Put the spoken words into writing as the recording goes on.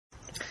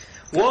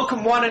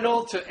Welcome one and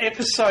all to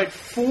episode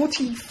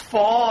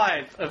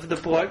 45 of the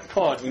Bloke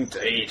Pod.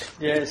 Indeed.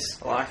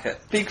 Yes. I like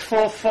it. Big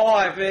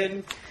 4-5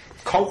 and...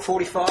 Colt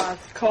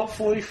 45. Colt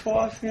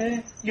 45,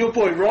 yeah. Your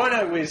boy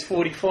Rhino wears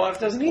 45,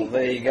 doesn't he? Well,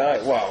 there you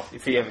go. Well,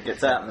 if he ever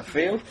gets out in the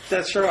field.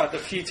 That's right, the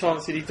few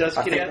times that he does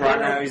I get think out right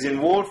there. now he's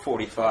in Ward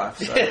 45.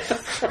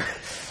 So.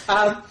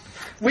 Yeah.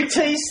 We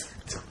teased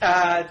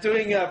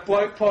doing a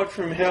Bloke Pod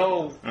from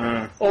hell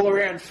all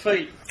around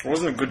feet. It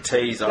wasn't a good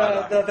tease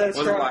either. No, that's it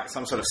wasn't right. like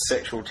some sort of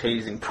sexual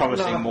teasing,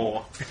 promising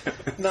more.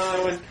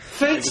 No, and It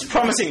feet's was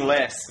promising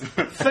less.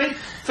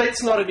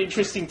 Feet's not an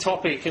interesting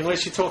topic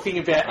unless you're talking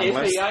about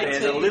Unless FEAT.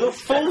 there's a little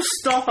full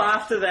stop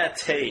after that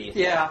T.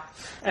 Yeah,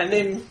 and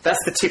then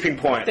That's the tipping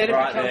point then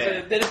right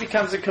there. it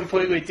becomes a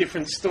completely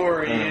different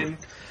story. And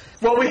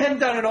well, we hadn't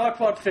done an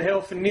iPod for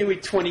Hell for nearly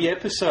 20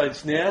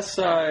 episodes now,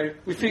 so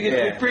we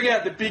figured we'd bring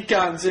out the big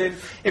guns. And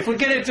if we're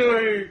going to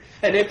do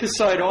an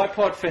episode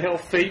iPod for Hell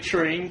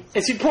featuring,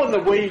 it's important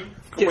that we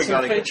get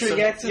some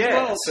featuring acts as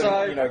well.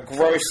 Some,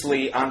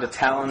 grossly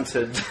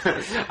under-talented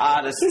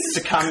artists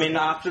to come in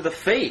after the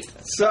feet.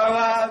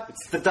 So,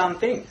 It's the done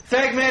thing.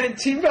 Fagman and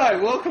Timbo,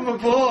 welcome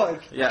aboard.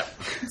 Yeah.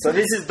 So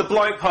this is the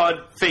Bloke Pod,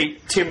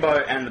 feet, Timbo,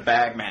 and the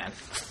Bagman.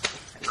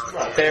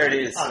 Right. There it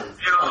is.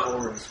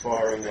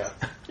 Unawe-inspiring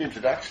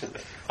introduction.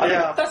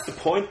 Yeah. That's the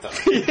point, though.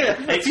 Yeah.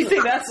 If you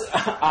think that's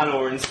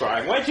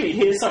unawe-inspiring, wait till you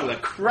hear some of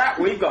the crap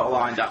we've got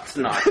lined up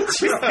tonight.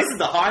 This is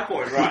the high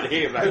point right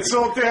here, baby. It's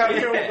all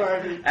downhill, Yeah.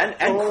 baby.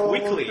 And All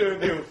quickly.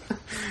 downhill.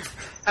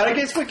 And I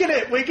guess we're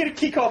gonna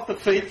kick off the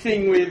feed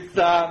thing with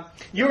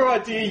your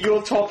idea,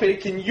 your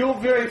topic, and your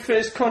very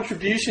first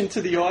contribution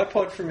to the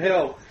iPod from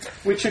Hell,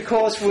 which of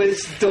course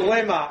was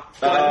Dilemma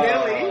by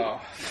Nelly,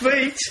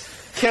 feat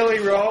Kelly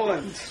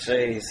Rowland.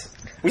 Jeez.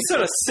 We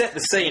sort of set the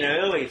scene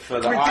early for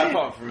the We did.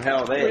 iPod from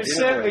Hell there, We didn't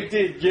certainly we?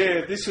 did,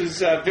 yeah. This was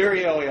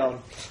very early on.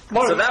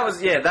 So that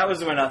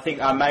was when I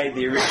think I made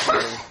the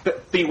original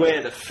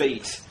Beware the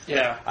Feet,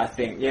 Yeah. I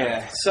think,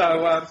 yeah.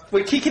 So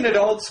we're kicking it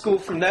old school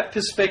from that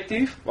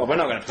perspective. Well, we're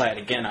not going to play it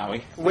again, are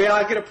we? We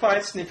are going to play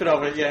a snippet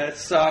of it, yeah.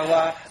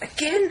 So,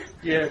 Again?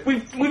 yeah.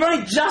 We've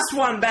only just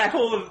won back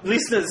all the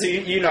listeners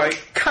who,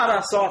 cut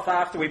us off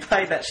after we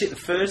played that shit the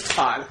first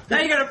time. Now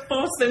you're going to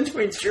force them to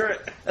endure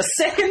it a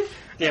second?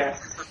 Yeah.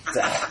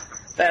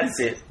 That's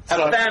it.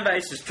 So- Our fan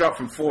base just dropped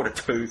from 4 to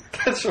 2.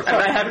 That's right.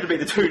 And they happen to be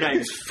the two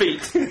names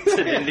Feet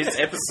in this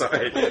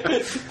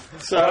episode.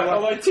 So,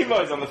 Although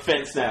Timbo's on the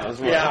fence now as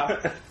well.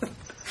 yeah.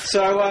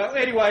 So,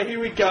 anyway, here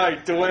we go.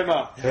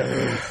 Dilemma.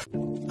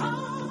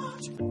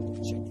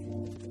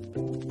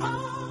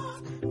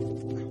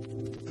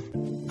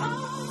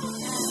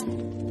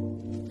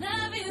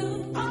 Love you,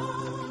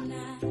 and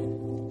I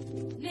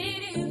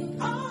need you,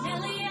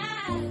 Nelly.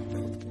 I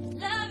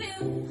love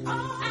you, I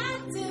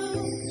do.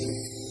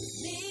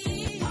 Need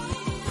you,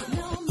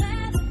 no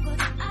matter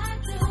what I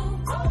do.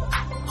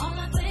 All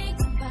I think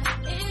about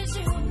is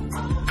you.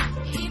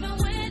 Even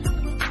when I'm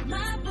with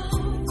my boo,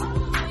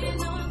 you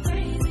know I'm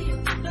crazy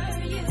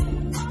over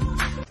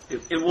you.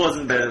 It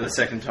wasn't better the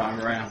second time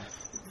around.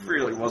 It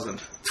really wasn't.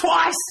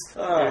 Twice!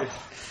 Oh.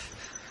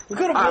 We've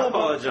got I to warm up.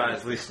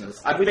 apologise,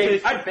 listeners. We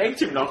did. I begged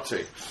him not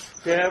to.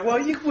 Yeah, well,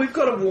 we've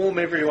got to warm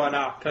everyone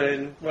up,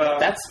 and, well...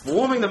 That's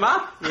warming them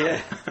up? Yeah.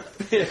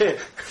 Yeah.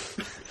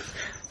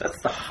 That's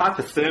the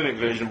hypothermic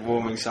version of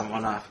warming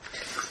someone up.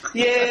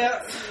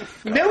 Yeah.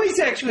 Nelly's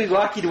actually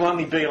lucky to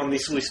only be on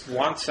this list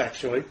once,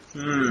 actually.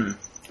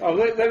 Oh,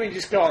 let me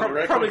just go on the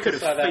record. Probably could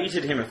have so that-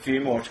 featured him a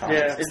few more times.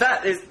 Yeah. Is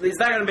that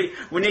going to be...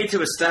 We need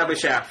to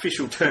establish our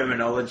official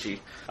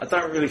terminology. I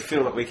don't really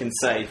feel that we can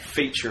say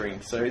featuring,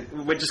 so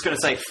we're just going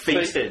to say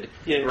featured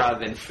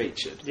rather than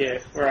featured. Yeah,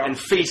 right. And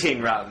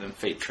feating rather than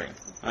featuring.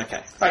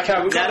 Okay.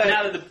 Okay, we've got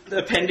Now that the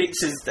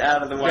appendix is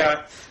out of the way.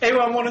 Yeah.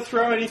 Anyone want to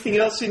throw anything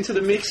else into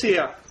the mix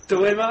here?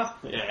 Dilemma?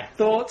 Yeah.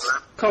 Thoughts?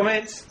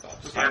 Comments?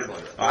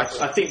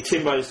 I think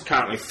Timbo's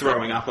currently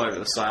throwing up over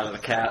the side of the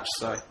couch,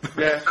 so...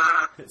 Yeah.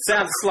 It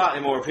sounds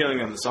slightly more appealing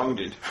than the song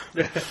did.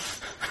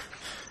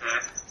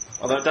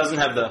 Although it doesn't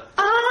have the...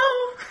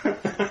 Ow!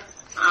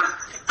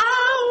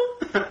 Ow!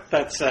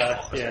 That's,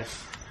 yeah.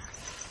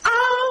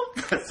 Ow!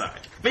 Sorry.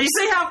 But you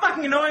see how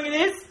fucking annoying it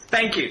is?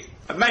 Thank you.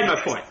 I've made my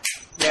point.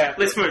 Yeah.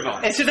 Let's move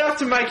on. It's enough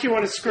to make you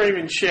want to scream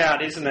and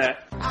shout, isn't it?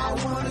 I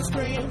wanna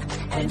scream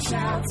and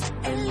shout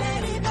and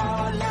let it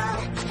all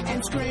out.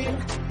 And scream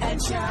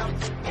and shout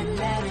and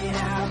let it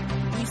out.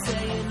 We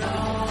saying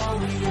oh,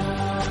 we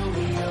are,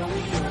 we are, we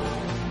are.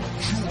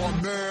 You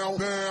are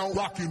now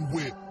rocking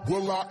with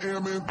Will I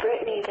Am in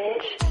Britney,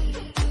 bitch.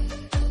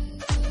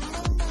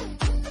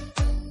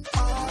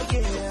 Oh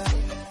yeah.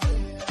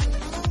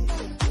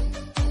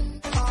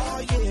 Oh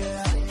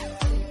yeah.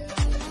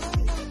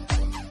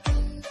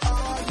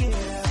 Oh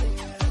yeah.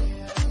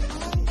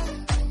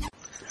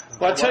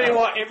 Well, I tell you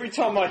what, every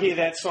time I hear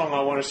that song,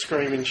 I want to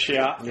scream and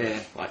shout. Yeah,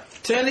 like,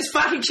 turn this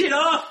fucking shit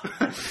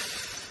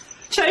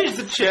off! Change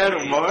the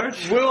channel,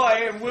 Marge. Will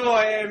I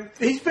Am.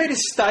 He's been a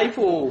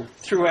staple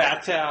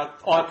throughout our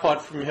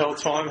iPod from Hell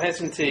time,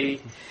 hasn't he?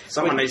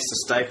 Someone needs to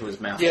staple his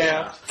mouth.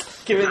 Yeah.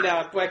 Given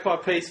Black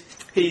Eyed Peas,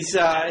 he's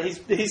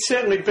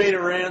certainly been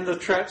around the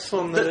traps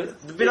on the...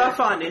 The bit I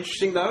find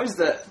interesting, though, is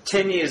that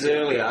 10 years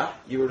earlier,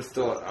 you would have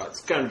thought,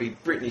 it's going to be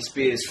Britney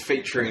Spears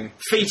feating,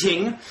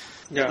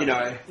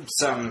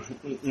 some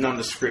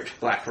nondescript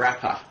black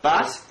rapper.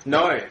 But,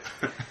 no.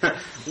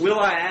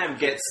 will.i.am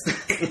gets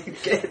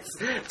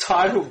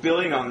title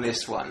billing on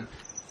this one.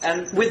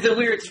 And with the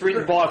lyrics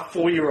written by a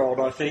 4-year-old,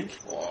 I think,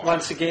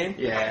 once again.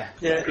 Yeah.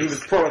 He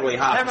was probably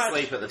half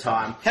asleep at the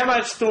time. How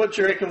much thought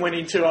do you reckon went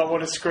into I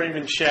want to scream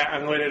and shout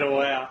and let it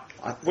all out?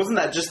 Wasn't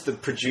that just the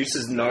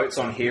producer's notes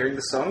on hearing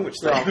the song, which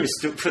they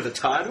mistook for the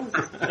title?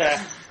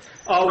 Yeah.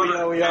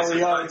 Oh,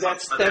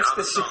 that's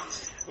the...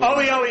 Oh,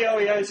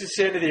 is the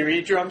sound of their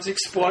eardrums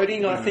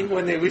exploding, I think,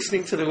 when they're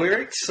listening to the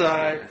lyrics.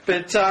 So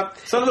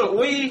look,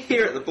 we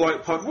here at the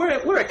Bloke Pod,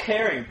 we're a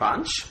caring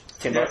bunch.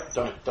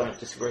 Don't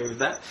disagree with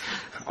that.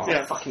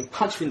 Fucking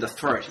punch me in the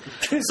throat.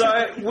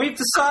 So we've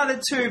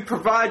decided to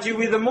provide you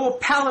with a more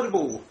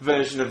palatable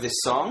version of this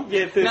song.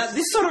 Now,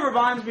 this sort of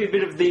reminds me a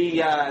bit of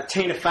the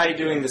Tina Fey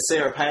doing the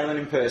Sarah Palin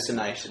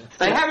impersonation.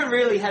 They haven't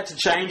really had to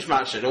change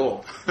much at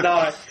all.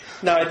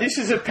 No, this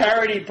is a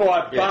parody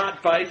by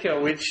Bart Baker,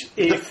 which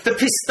is... The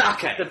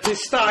Pistake. The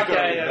Pistake,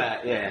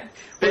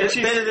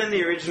 Better than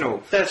the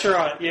original. That's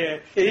right, yeah.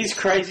 It is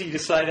crazy to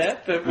say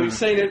that, but we've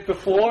seen it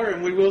before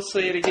and we will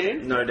see it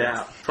again. No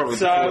doubt. Probably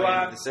before the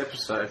end of this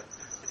episode.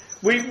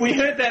 We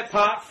heard that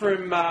part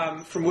from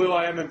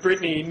will.i.am and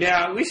Britney.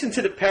 Now, listen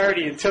to the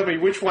parody and tell me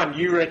which one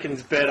you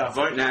reckon's better.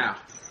 Vote now.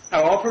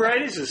 Our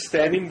operators are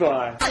standing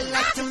by. I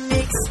like to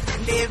mix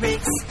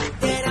lyrics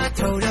that are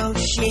total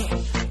shit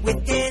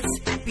with dance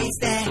beats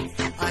that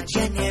are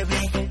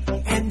generic,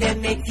 and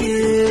then make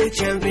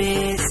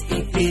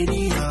futuristic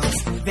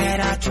videos that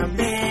are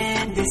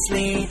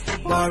tremendously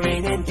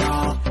boring and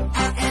dull.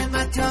 I am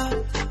a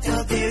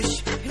total douche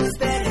who's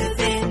better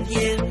than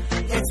you.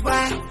 That's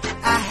why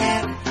I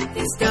have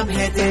this dumb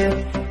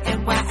hairdo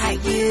and why I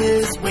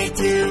use way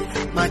too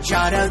much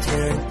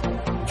auto-tune.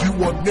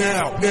 You are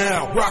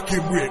now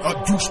rocking with a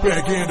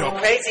douchebag and a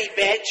Crazy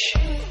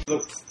bitch.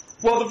 Look,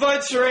 Well, the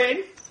votes are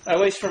in, at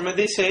least from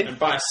this end. and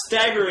by a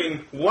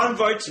staggering 1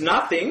 vote to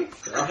nothing...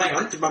 Oh, hang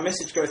on, did my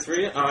message go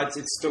through yet? Oh,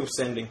 it's still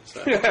sending.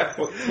 So.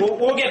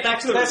 We'll get back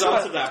to the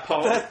results of that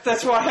poll.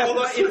 That's why I have...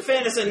 Although, in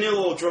fairness, a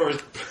nil-all draw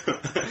is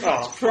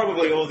it's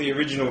probably all the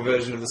original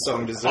version of the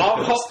song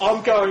deserves.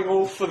 I'm going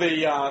all for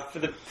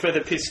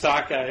the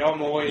Pistake.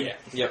 I'm all in. Yeah,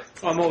 yep.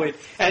 I'm all in.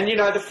 And,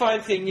 the phone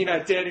thing,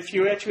 Dad, if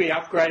you actually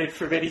upgraded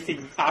from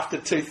anything after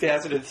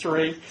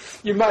 2003,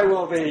 you may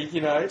well be,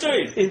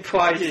 Dude, in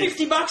play here.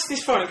 $50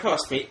 this phone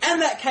cost me,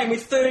 and that came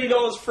with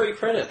 $30 free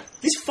credit.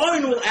 This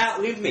phone will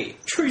outlive me.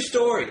 True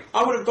story.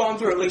 I would have gone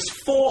through at least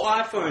 4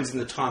 iPhones in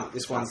the time that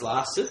this one's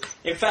lasted.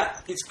 In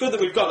fact, it's good that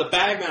we've got the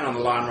Bagman on the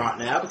line right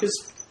now, because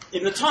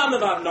in the time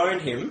that I've known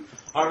him,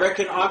 I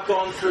reckon I've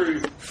gone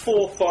through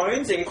 4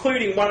 phones,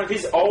 including one of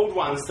his old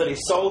ones that he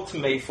sold to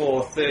me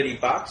for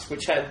 $30,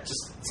 which had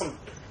just some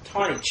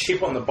tiny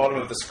chip on the bottom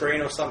of the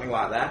screen or something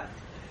like that.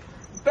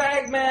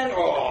 Bagman,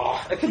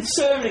 a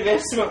conservative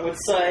estimate would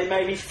say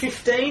maybe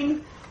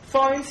 15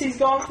 phones he's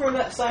gone through in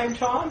that same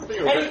time.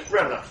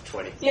 Round up to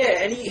 20.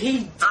 Yeah, and he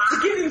to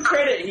give him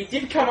credit, he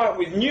did come up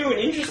with new and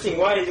interesting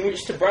ways in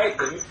which to break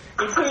them,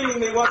 including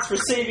me once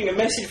receiving a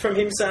message from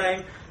him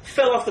saying,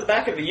 "Fell off the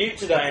back of a ute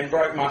today and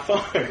broke my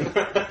phone."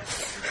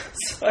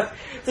 So,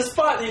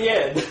 despite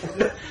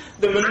the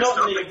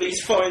monotony of these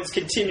phones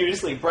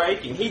continuously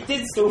breaking, he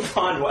did still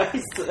find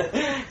ways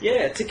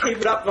to keep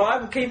it up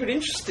vibe and keep it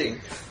interesting.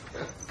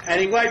 And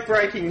in late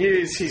breaking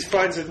news, his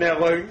phones are now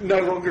no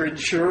longer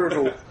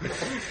insurable.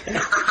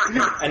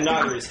 And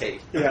neither is he.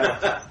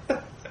 Yeah.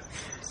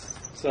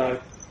 So,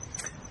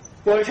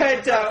 well, we've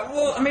had...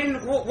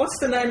 what's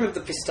the name of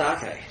the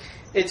Pistake?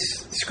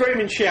 It's Scream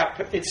and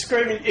Shout. It's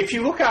Screaming... If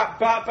you look up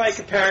Bart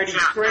Baker parody,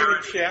 Scream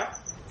and Shout,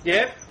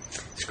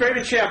 Scream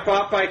and Shout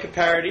Bart Baker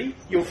parody,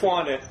 you'll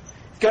find it.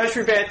 It goes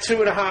for about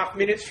 2.5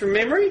 minutes from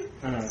memory.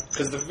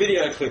 Because the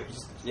video clip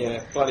is,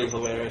 bloody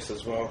hilarious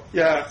as well.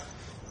 Yeah.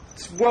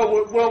 It's well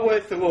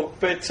worth the look.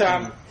 But,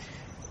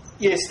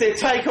 yes, their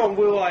take on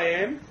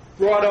will.i.am,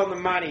 right on the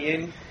money.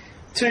 And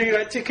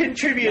to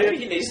contribute... Maybe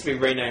he needs to be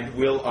renamed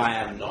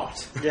will.i.am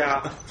not.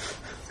 Yeah.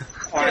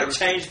 Get it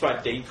changed by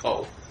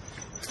default.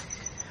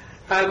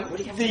 What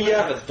do you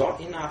have a dot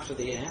in after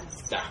the am?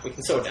 Nah, we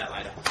can sort that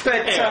later. But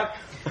anyway.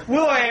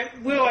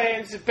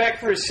 will.i.am's back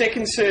for a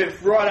second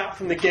serve right up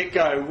from the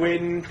get-go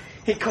when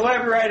he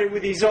collaborated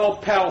with his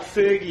old pal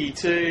Fergie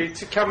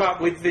to come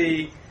up with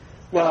the...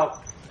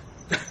 Well...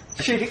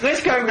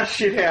 let's go with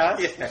Shithouse.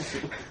 Yeah.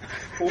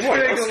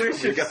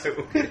 Fergalicious.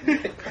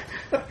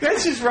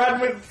 Let's just run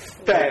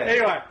with that. Yeah.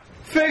 Anyway,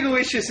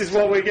 Fergalicious is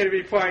what we're going to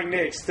be playing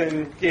next,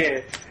 and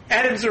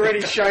Adam's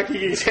already shaking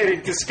his head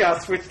in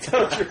disgust, which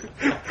tells you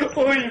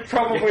all you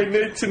probably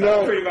need to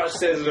know. Pretty much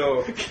says it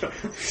all.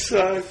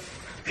 So,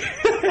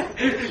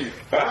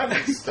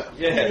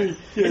 Yeah.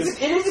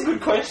 It is a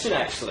good question,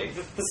 actually.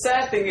 The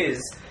sad thing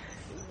is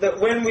that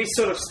when we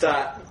sort of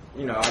start,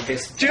 you know, I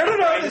guess... Do you know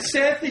what the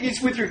sad thing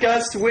is with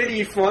regards to where do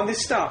you find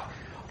this stuff?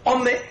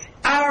 On the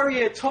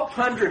ARIA Top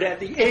 100 at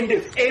the end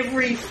of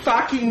every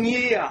fucking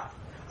year.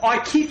 I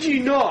kid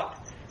you not.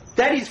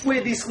 That is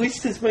where this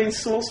list has been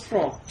sourced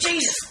from.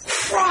 Jesus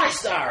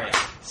Christ, Aria!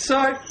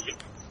 So,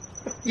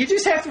 you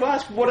just have to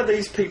ask, what are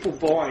these people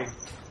buying?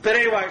 But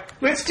anyway,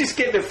 let's just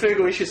get the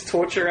Fergalicious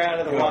torture out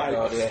of the way.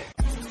 God, yeah.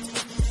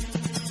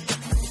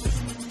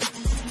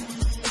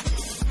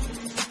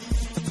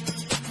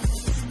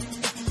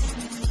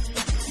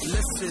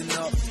 Listen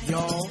up,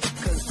 y'all,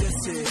 cause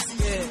this is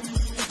it.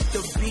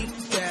 The beat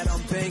that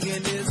I'm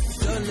banging is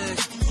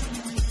delicious.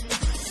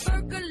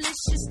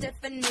 Fergalicious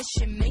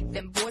definition make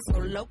them boys go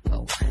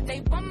loco.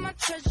 They want my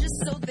treasures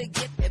so they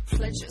get their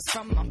pleasures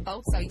from my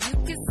photo. You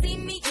can see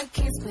me, you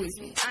can't squeeze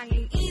me. I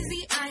ain't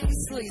easy, I ain't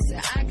sleazy.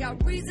 I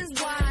got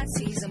reasons why I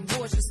tease them.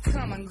 Boys just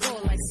come and go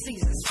like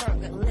seasons.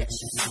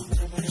 Fergalicious.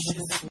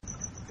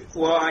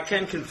 Well, I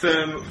can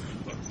confirm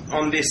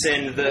on this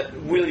end that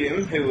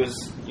William, who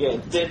was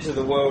dead to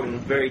the world in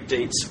very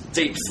deep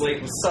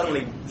sleep, was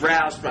suddenly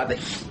roused by the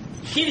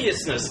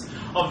hideousness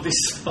of this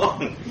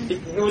song.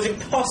 It was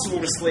impossible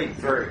to sleep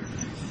through.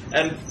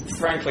 And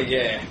frankly,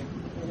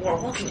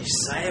 what can you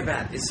say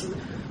about this?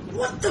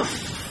 What the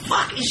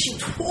fuck is she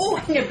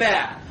talking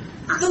about?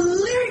 The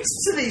lyrics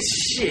to this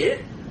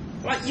shit,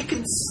 like you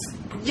can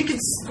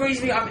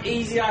squeeze me, I'm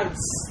easy, I'm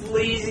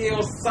sleazy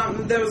or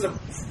something. There was a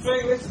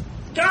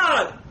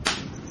God,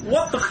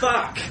 what the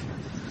fuck?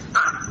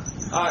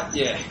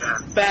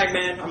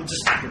 Bagman,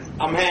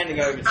 I'm handing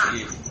over to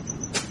you.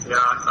 Yeah,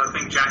 I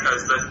think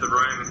Jacko's left the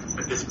room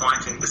at this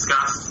point in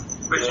disgust,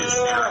 which is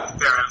fair enough.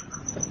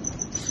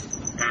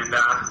 And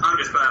I'm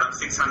just glad I'm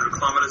 600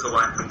 kilometres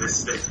away from this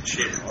stupid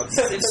shit.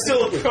 It's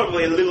still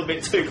probably a little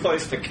bit too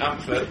close for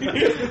comfort.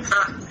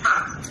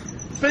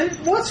 But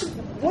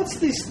what's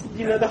this,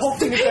 you know, the whole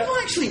thing Do about... people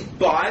actually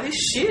buy this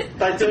shit?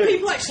 They do.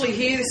 People actually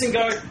hear this and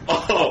go,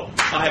 oh,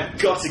 I have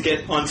got to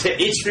get onto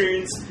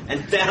iTunes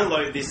and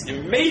download this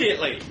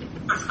immediately?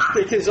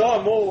 Because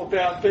I'm all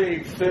about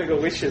being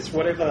Fergalicious,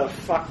 whatever the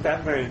fuck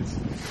that means.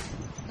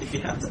 If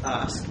you have to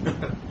ask,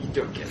 you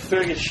don't get it.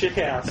 Fergus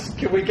Shithouse.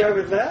 Can we go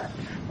with that?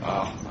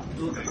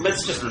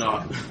 Let's just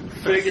not.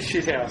 Fergus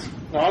Shithouse.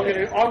 No,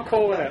 I'm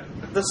calling it.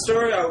 The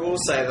story I will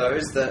say, though,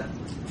 is that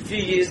a few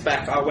years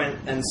back I went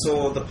and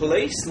saw The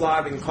Police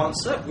live in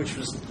concert, which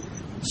was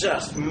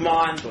just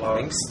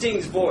mind-blowing.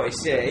 Sting's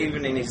voice,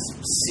 even in his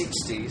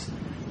 60s,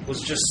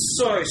 was just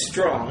so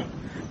strong.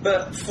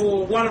 But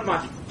for one of my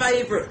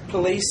favourite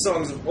Police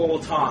songs of all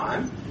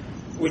time,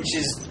 which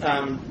is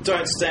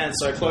Don't Stand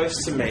So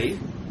Close to Me,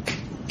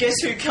 guess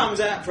who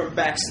comes out from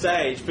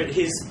backstage but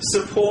his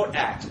support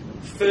act,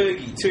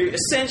 Fergie, to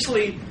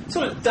essentially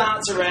sort of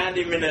dance around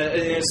him in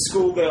a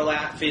schoolgirl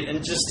outfit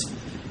and just,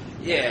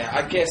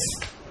 I guess,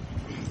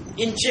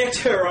 inject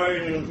her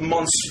own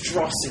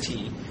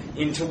monstrosity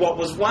into what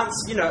was once,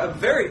 a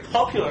very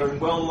popular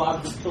and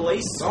well-loved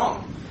Police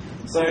song.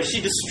 So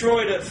she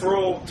destroyed it for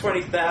all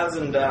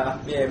 20,000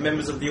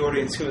 members of the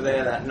audience who were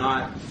there that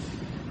night.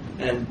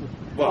 And,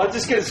 well, I'm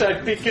just going to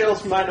say, big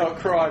girls may not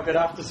cry, but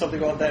after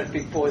something like that,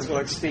 big boys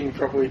like Sting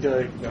probably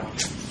do. Oh,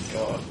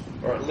 God.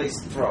 Or at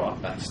least throw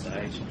up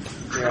backstage.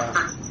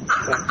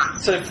 Yeah.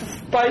 So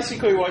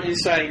basically what you're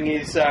saying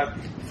is... well,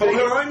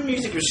 her own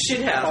music was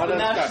shithouse, but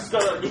now she's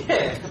got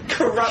to,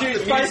 corrupt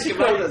the music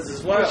of others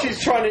as well. She's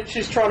trying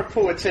to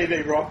pull a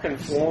TV rock and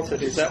flaunt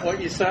it. Is that what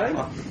you're saying?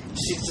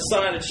 She's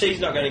decided she's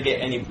not going to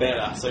get any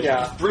better, so she'll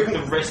just bring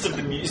the rest of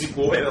the music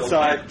world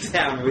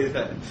down with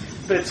her.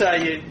 But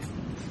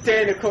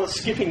Dan, of course,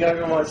 skipping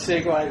over my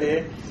segue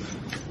there.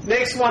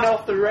 Next one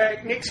off the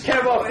rank. Next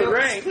cab off the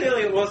rank.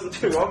 Clearly, it wasn't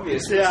too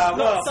obvious. It's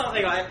not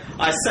something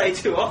I say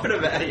too often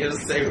about your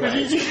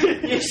segues.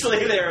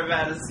 Usually, they're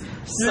about as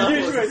subtle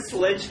as a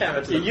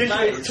sledgehammer to You're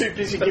usually too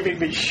busy giving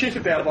me shit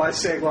about my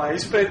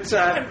segues, but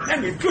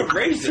and with good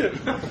reason.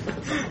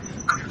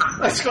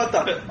 That's got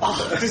the...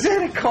 Oh, is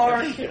that a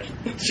Corey?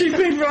 She's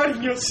been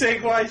writing your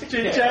segues,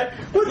 Ginger.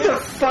 What the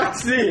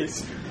fuck's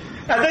this?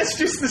 And that's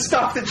just the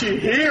stuff that you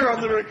hear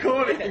on the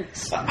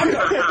recordings.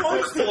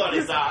 I'm still on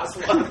his ass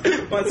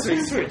once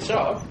we switch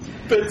off.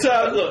 But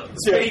look,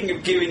 speaking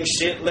of giving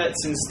shit,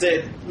 let's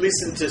instead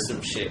listen to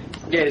some shit.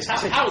 Yes.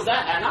 How was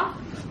that, Anna?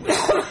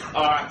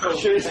 Alright, cool.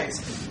 Cheers.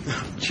 Thanks.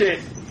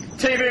 Cheers.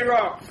 TV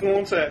Rock,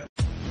 flaunt it.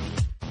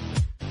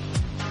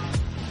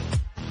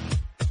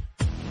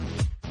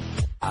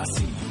 I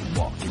see you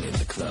walking in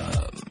the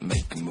club,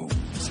 making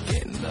moves,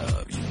 getting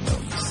love. You know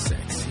you're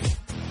sexy.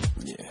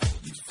 Yeah,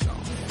 you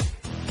flowing.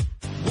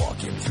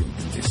 Walking through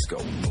the disco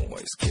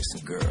noise,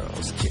 kissing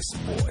girls,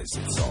 kissing boys.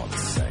 It's all the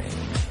same.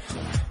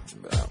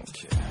 But I don't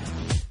care.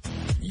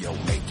 Yo,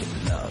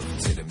 making love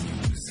to the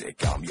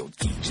music. I'm your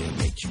DJ,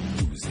 make you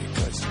lose it,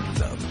 'cause you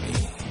love me.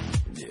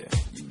 Yeah,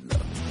 you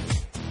love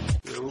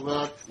me.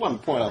 Well, one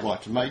point I'd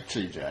like to make,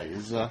 TJ,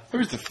 is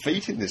who's the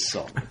feet in this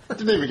song? I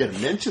didn't even get a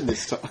mention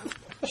this time.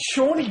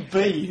 Shawnee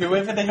B,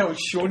 whoever the hell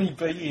Shawnee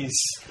B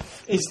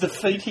is the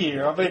feat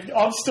here. I mean,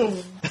 I'm still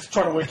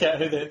trying to work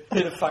out who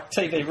the fuck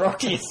TV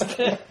Rock is.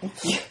 Hey,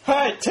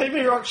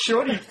 TV Rock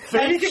Shawnee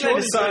feat. I think they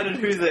Shawnee decided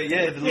who the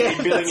lead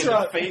billing that's in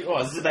right. the feet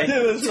was. Did they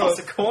that's toss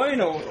right. a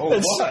coin or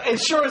what?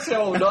 It's sure as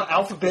hell not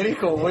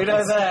alphabetical. We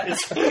know that.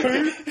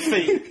 Who?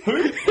 Feet.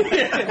 Who?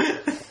 Yeah.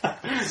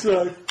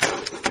 So,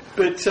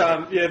 but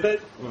flaunt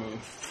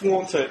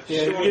it.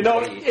 Yeah, Shawnee you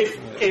know, B.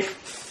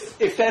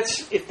 if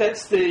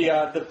that's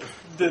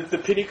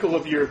the pinnacle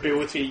of your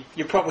ability,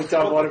 you probably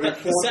don't want to be The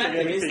flaunting sad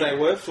thing is anything. they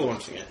were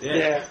flaunting it.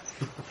 Yeah,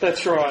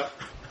 that's right.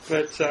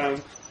 But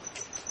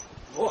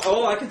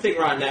All I can think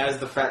right now is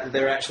the fact that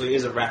there actually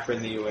is a rapper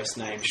in the US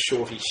named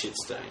Shorty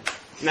Shitstain.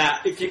 Now,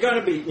 if you're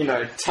going to be,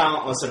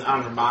 talentless and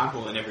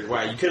unremarkable in every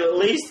way, you could at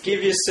least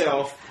give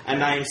yourself a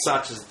name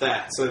such as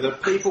that, so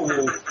that people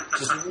will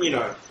just,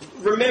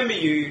 remember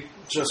you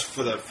just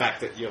for the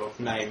fact that your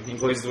name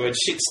includes the word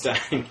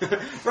shitstain,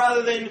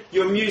 rather than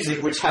your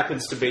music, which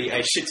happens to be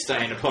a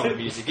shitstain upon the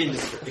music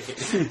industry.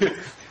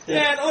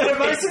 Yeah,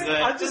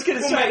 I'm just going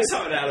to say, make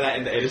something out of that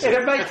in the editing.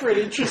 it'd make for an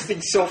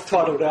interesting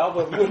self-titled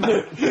album, wouldn't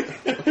it?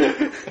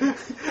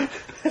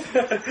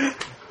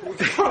 We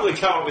could probably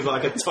come up with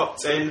like a top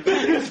 10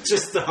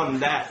 just on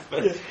that.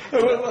 But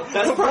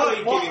that's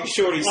probably What- giving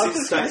Shorty I'm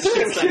just gonna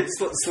say- shitstain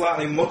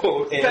slightly more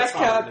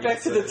airtime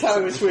Back to than the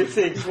Taylor Swift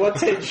things. What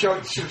 10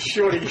 shots should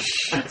Shorty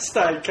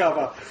Shitstain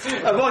cover?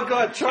 Oh my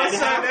God, try And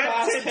saying how that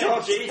fast 10 can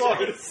times Jesus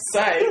twice.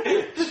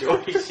 say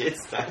Shorty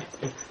Shitstain?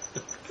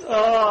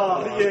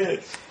 Oh, yeah.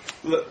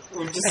 Look,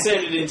 we've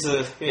descended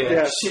into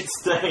shit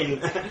stain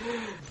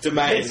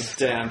domain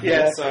down here.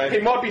 Yeah, So he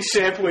might be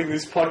sampling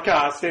this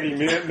podcast any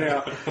minute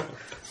now.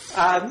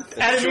 Adam,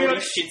 you Shorty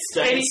got shit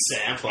stain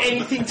sampler.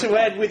 anything to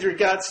add with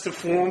regards to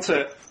Flaunt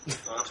It?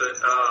 Want it?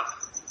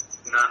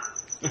 Nah.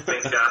 I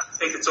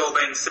think it's all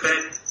been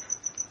said.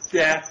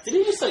 Yeah, Did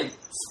he just say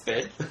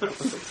sped?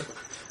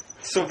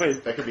 something.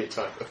 That could be a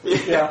typo.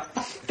 Yeah,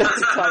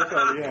 that's a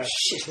typo, yeah.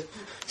 Shit.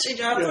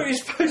 Gee, I thought you were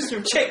supposed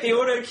to check the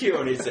auto cue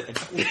on his end.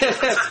 This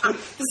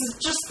is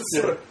just the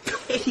sort of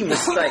petty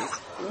mistake.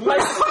 Make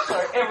the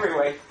show every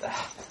week.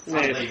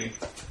 Yeah.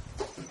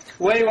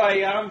 Well, anyway,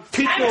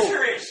 Pitbull.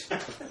 Amateurish!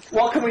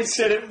 What can we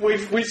say?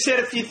 We've said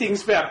a few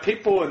things about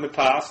Pitbull in the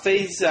past.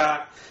 He's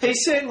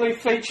certainly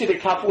featured a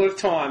couple of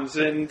times,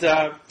 and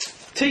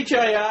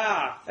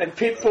TJR and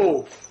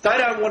Pitbull, they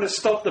don't want to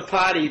stop the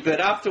party, but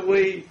after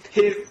we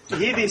hear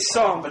this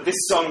song, But this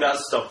song does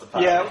stop the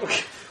party. yeah,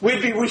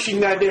 we'd be wishing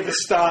they never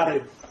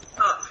started.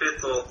 Oh,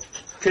 Pitbull.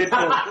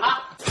 Pitbull.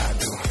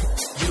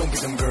 You don't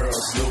get them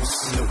girls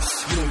loose,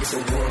 loose. You don't get the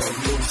world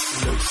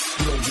loose, loose.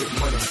 You don't get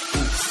money,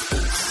 oof,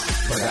 oof.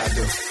 But I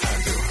do.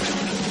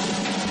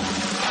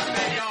 I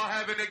bet y'all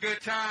having a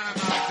good time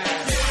out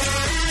there.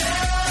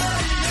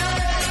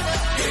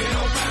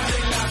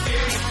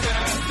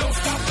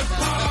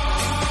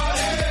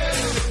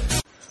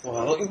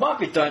 Well, look, it might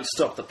be Don't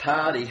Stop the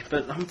Party,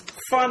 but I'm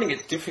finding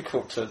it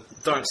difficult to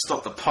Don't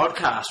Stop the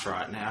Podcast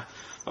right now.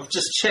 I've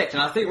just checked,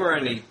 and I think we're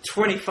only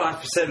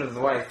 25% of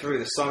the way through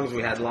the songs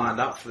we had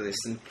lined up for this,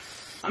 and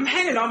I'm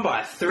hanging on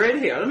by a thread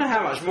here. I don't know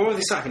how much more of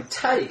this I can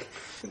take.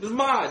 It was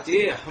my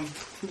idea. I'm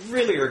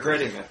really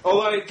regretting it.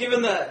 Although,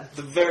 given that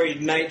the very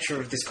nature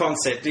of this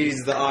concept is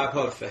the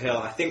iPod for hell,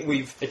 I think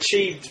we've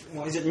achieved,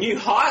 new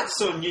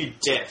heights or new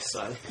depths?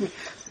 So,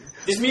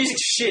 this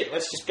music's shit.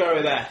 Let's just go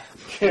with that.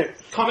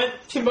 Comment,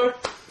 Timbo?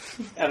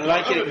 And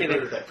like I it, would agree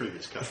with that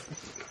previous cut.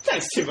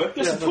 Thanks, Timbo.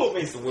 Your support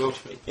means the world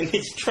to me in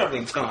these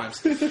troubling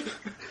times.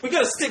 We've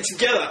got to stick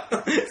together.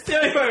 It's the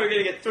only way we're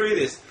going to get through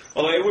this.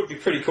 Although it would be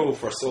pretty cool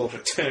for us all to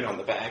turn on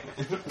the bag.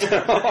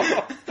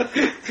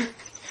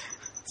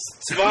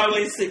 Survival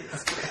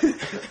instincts.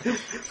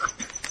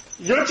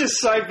 You're just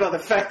saved by the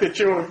fact that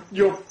you're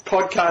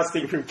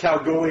podcasting from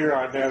Kalgoorlie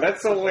right now.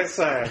 That's all we're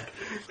saying.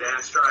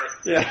 Damn straight.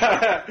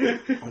 Yeah.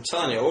 I'm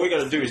telling you, all we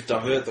got to do is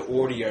divert the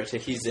audio to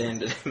his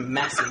end at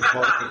massive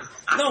volume.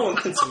 No one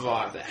can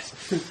survive that.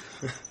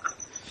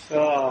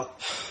 Oh.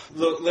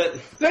 Look,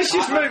 Let's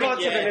just I move think, on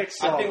to the next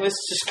song. I think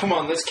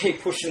let's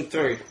keep pushing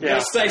through. We're Yeah. going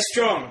to stay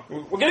strong.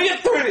 We're going to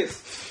get through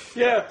this.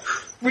 Yeah.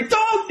 We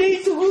don't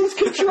need to lose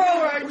control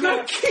right We're now.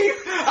 going to keep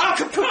our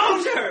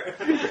composure.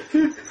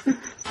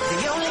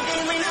 The only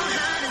thing we know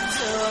how to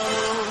do.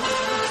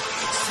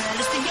 Said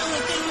it's the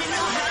only thing we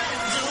know how to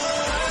do.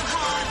 Work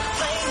hard,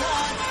 play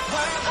hard,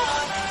 work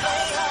hard,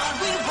 play hard.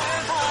 We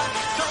work hard,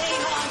 play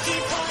hard,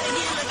 keep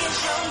partying like it's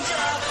your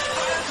job.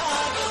 Work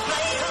hard,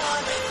 play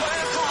hard,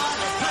 work hard,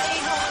 play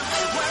hard.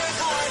 Work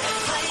hard,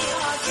 play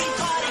hard, keep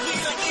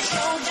partying like it's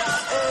your job.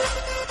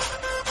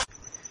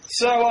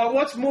 So,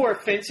 what's more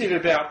offensive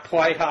about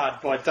Play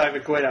Hard by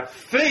David Guetta?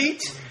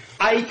 Feat,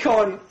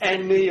 Akon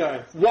and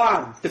Neo.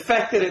 1, the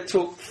fact that it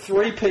took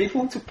 3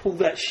 people to pull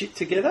that shit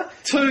together.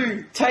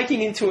 2,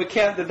 taking into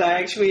account that they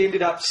actually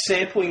ended up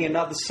sampling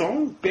another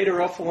song,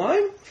 Better Off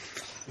Alone.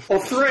 Or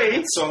 3,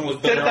 That song was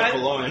better off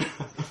alone.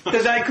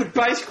 that they could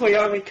basically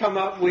only come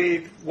up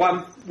with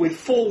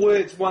 4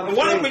 words, one And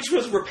one of thing. which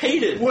was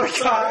repeated. Work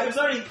So hard, it was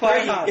only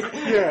play hard.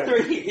 Yeah.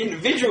 3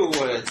 individual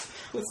words.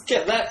 Let's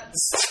get that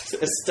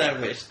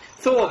established.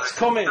 Thoughts,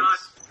 comments?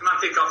 Can I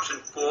pick option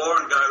 4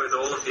 and go with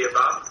all of the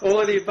above?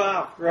 All of the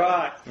above,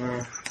 right.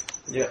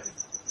 Yeah.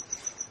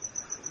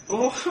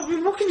 Oh, I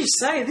mean, what can you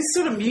say? This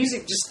sort of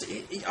music just...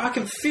 I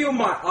can feel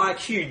my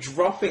IQ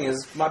dropping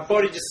as my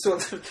body just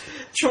sort of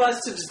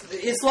tries to just...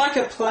 It's like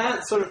a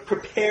plant sort of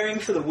preparing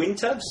for the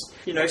winter, just,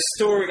 you know,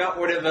 storing up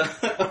whatever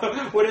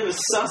whatever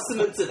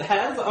sustenance it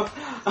has.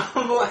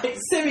 I'm like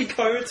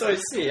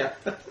semi-comatose here.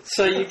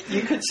 So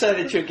you could say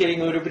that you're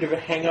getting a little bit of a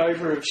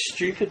hangover of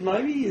stupid,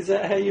 maybe? Is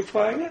that how you're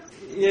playing it?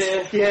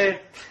 Yeah. Yeah.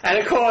 And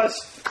of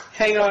course,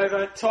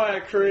 Hangover,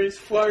 Tayo Cruz,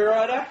 Flow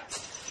Rider.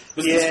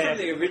 Was this from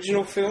the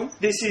original film?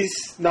 This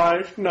is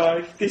no.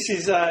 This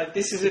is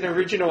an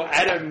original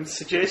Adam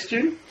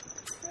suggestion.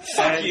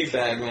 Fuck you,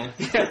 Bagman.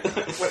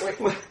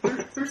 Wait.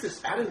 Who's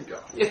this Adam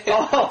guy?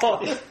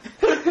 Oh,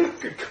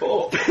 Good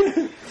call.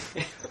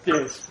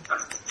 yes.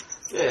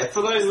 Yeah,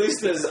 for those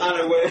listeners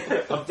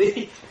unaware of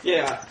the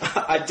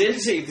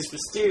identity of this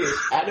mysterious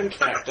Adam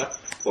character,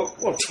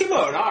 well,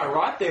 Timo and I are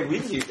right there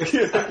with you.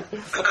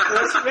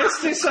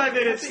 Let's just say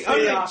that it's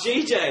Only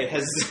GJ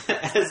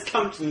has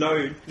come to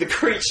know the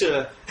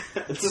creature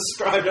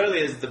described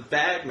earlier as the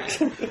Bagman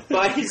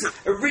by his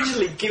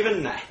originally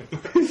given name,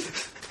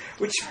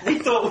 which we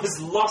thought was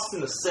lost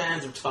in the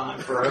sands of time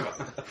forever.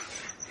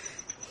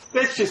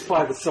 Let's just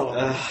play the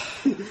song.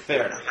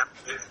 Fair enough.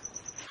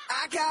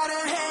 I got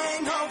a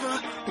hangover.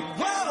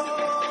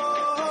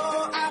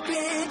 Whoa, I've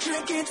been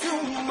drinking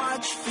too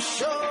much for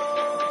sure.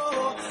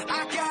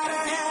 I got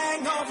a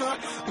hangover.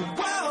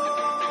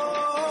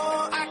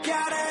 Whoa, I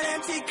got an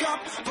empty cup.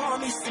 Pour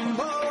me some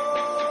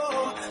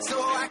more, so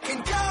I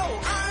can go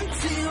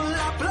until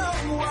I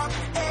blow up.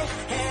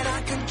 And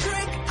I can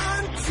drink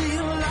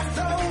until I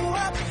throw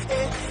up.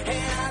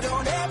 And I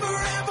don't ever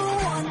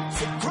want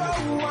to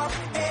grow up.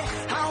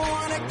 I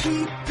wanna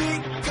keep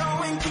it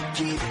going,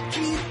 keep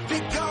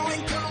it going.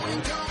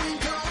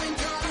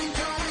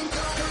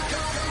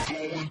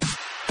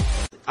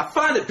 I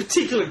find it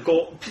particularly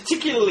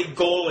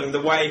galling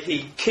the way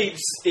he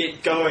keeps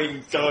it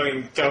going.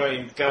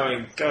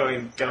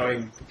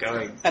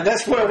 And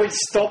that's where we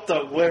stopped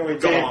it, where we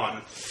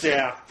Gone. did.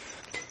 Yeah.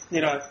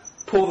 You know,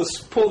 pull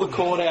the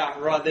cord out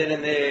right then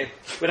and there.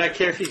 We don't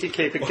care if you can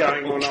keep it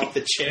going or Kick not.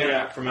 the chair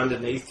out from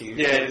underneath you.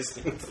 Yeah.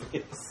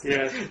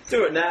 Yeah.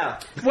 Do it now.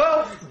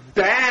 Well,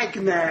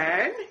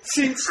 Bagman,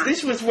 since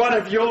this was one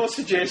of your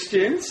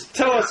suggestions,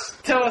 tell us,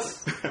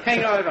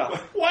 Hangover.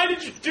 Why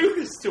did you do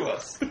this to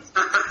us?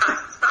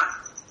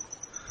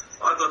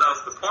 I thought that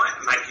was the point,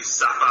 to make you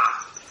suffer.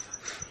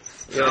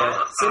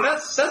 Yeah. So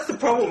that's the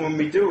problem when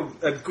we do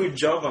a good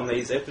job on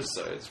these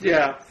episodes.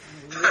 Yeah.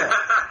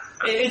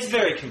 It's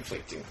very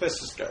conflicting. Let's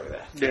just go with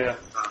that. Yeah.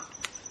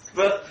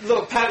 But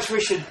look, perhaps we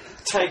should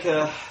take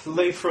a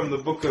leaf from the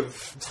book of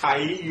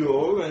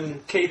Tayo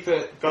and keep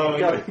it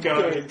going.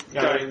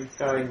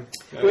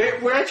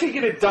 We're actually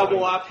going to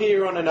double up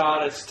here on an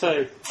artist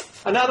too.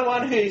 Another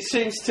one who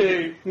seems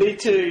to need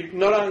to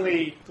not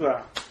only...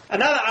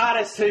 another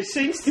artist who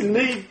seems to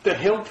need the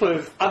help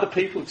of other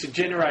people to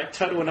generate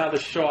total another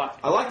shot.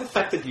 I like the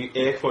fact that you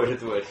air quoted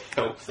the word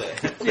help there.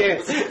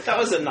 Yes. That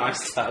was a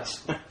nice touch.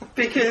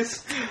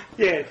 Because,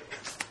 I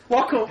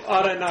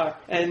don't know.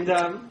 And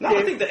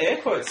I think the air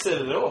quote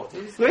said it all.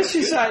 Let's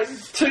just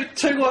say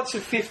two lots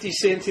of 50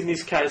 cents in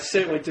this case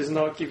certainly does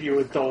not give you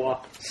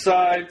 $1. So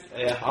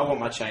yeah, I want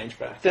my change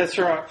back. that's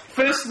right.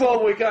 First of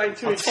all, we're going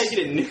to I'll take it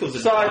in nickels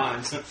and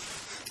dimes.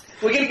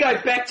 We're going to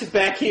go back to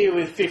back here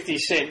with 50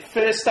 cent.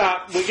 First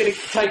up, we're going to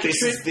take a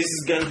trip. This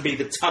is going to be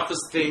the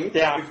toughest thing we've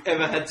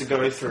ever had to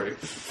go through.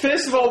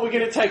 First of all, we're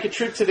going to take a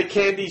trip to the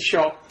candy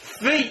shop.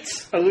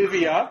 Feet,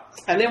 Olivia.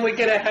 And then we're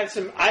going to have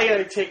some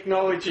AO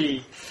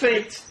technology.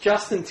 Feet,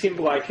 Justin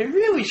Timberlake, who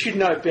really should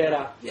know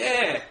better.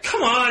 Yeah,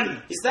 come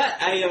on! Is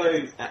that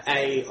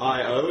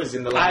A-I-O, as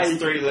in the last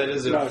three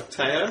letters of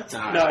Teo?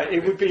 No,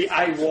 it would be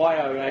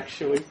AYO,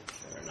 actually.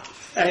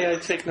 AO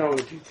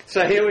technology.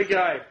 So here we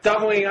go.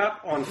 Doubling up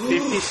on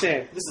 50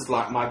 cent. This is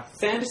like my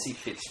fantasy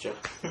fixture.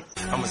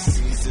 I'm a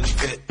seasoned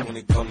vet when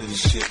it comes to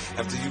this shit.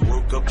 After you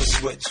woke up a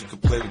sweat, you can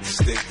play with the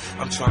stick.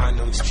 I'm trying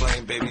to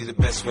explain, baby, the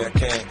best way I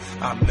can.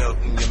 I'm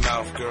melting in your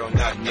mouth, girl,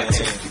 not in your hand.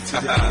 Take you to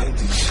the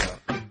candy shop.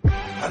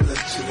 I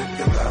let you lick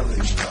the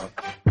lollipop.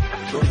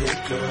 Go ahead,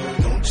 girl,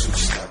 don't you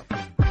stop.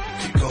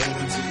 Keep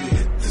going till you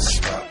hit the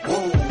spot.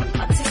 Whoa.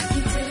 I'll take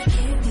you to the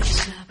candy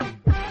shop.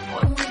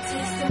 One more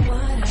taste of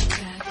what I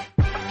got.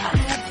 I'll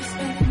have you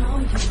spending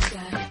all you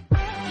got.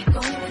 Keep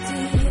going till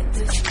you hit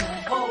the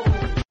spot.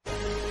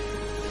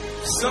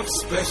 Something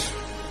special.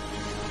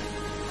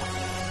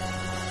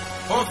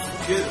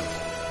 Unforgettable.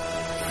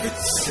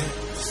 50 cent.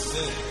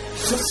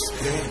 Just a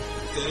game.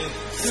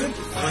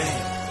 Simple plan.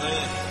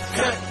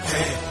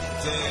 Goddamn.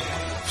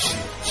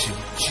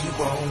 She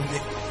want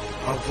it.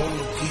 I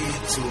wanna give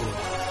it to her.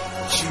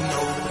 She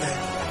know that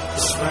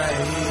it's right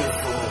here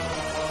for her.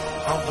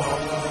 I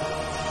wanna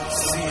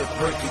see her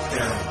break it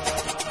down.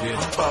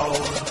 I'm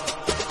ballin',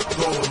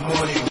 blowing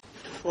money.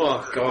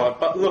 Oh, God.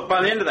 But look,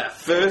 by the end of that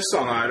first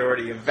song, I had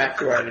already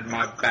evacuated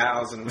my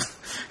bowels and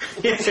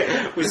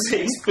was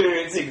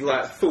experiencing,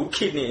 like, full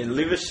kidney and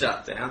liver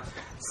shutdown.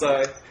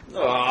 So,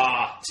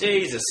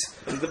 Jesus.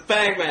 The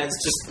Bagman's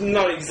just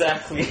not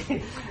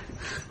exactly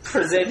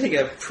presenting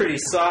a pretty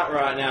sight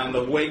right now on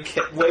the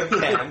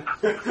webcam.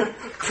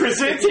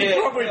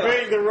 Presenting probably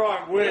being the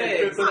right word,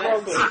 it's the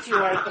wrong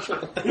situation.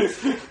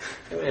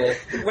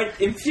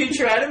 In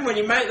future, Adam, when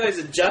you make those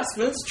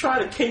adjustments, try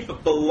to keep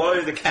it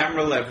below the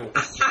camera level.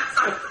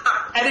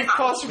 And if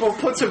possible,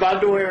 put some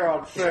underwear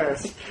on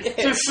first.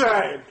 Just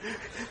saying.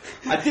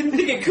 I didn't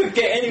think it could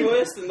get any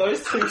worse than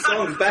those two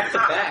songs back to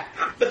back.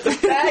 But the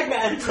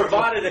Bagman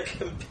provided a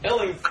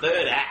compelling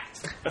third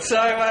act. So,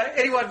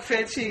 anyone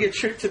fancying a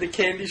trip to the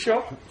candy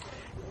shop?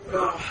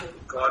 God,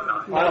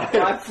 no.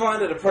 I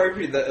find it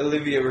appropriate that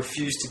Olivia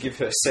refused to give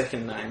her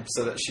second name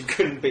so that she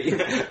couldn't be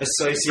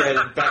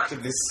associated back to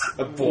this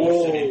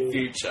abortion in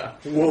future.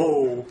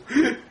 Whoa.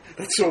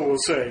 That's all we'll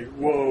say.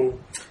 Whoa.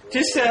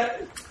 Just,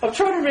 I'm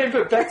trying to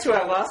remember back to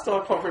our last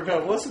iPod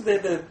Rebel. Wasn't there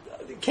the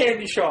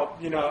candy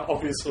shop? You know,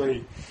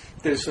 obviously,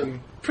 there's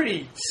some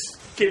pretty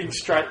getting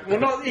straight.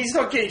 Well, he's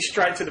not getting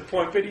straight to the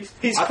point, but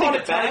he's I kind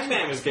think the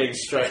Bagman was getting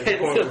straight to the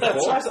point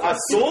before. I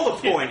saw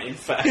the point, in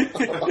fact.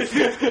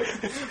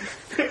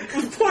 It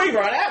was pointing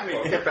right at me.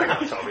 Get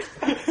back up, Tommy.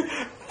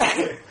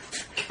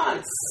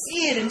 Can't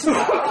see it into my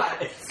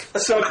eyes.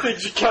 Some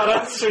things you can't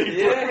unsee.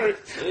 Yeah,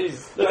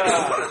 jeez.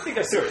 I think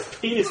I saw his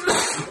penis.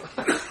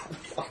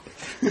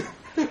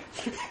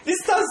 This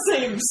does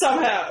seem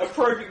somehow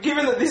appropriate,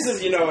 given that this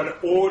is, an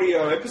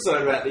audio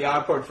episode about the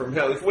iPod from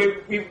hell. If we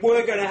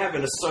were going to have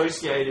an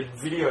associated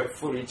video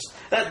footage,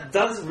 that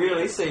does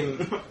really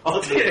seem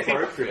oddly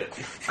appropriate,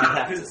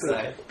 I have to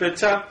say.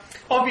 But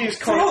obvious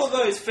For all of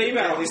those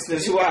female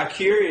listeners who are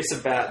curious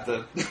about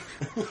the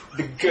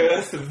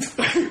girth of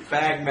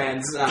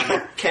Bagman's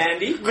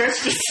candy,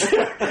 let's just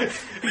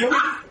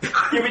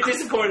you'll be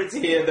disappointed to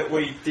hear that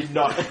we did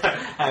not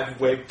have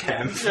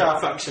webcam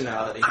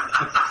functionality.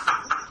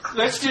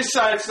 let's just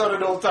say it's not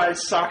an all-day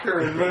sucker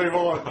and move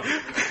on.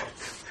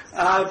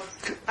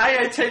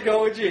 AA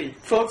technology,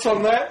 thoughts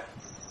on that?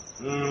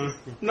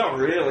 Not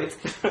really.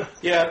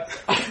 Yeah.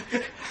 I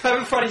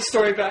have a funny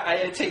story about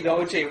AA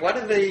technology. One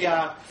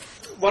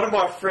of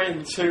my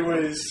friends who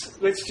was,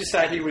 let's just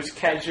say he was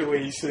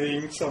casually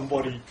seeing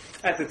somebody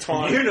at the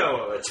time. You know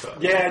what we're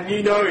talking. Yeah, and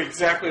you know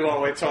exactly what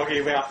we're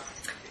talking about.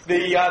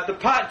 The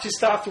part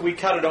just after we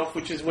cut it off,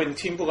 which is when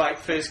Timberlake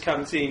first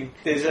comes in,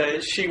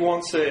 there's she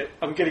wants it,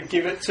 I'm going to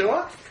give it to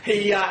her.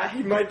 He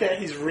made that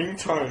his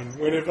ringtone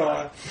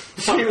whenever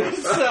she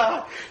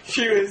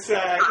was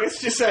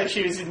let's just say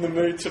she was in the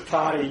mood to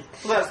party.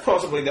 Well, that's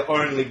possibly the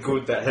only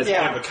good that has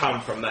ever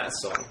come from that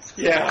song.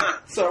 Yeah.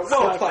 So,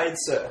 well played,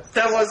 sir.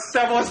 That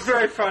was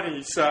very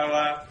funny.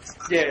 So,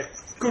 yeah,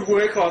 good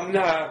work on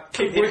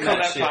Keep work on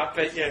that that shit. part,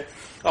 but yeah.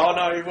 Oh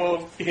no,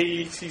 well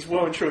he's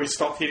well and truly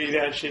stopped hitting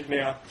that shit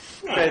now.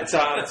 But that's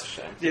a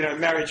shame.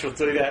 Marriage will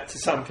do that to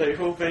some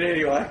people. But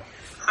anyway,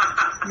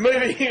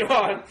 moving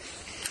on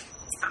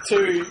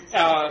to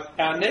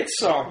our next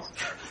song.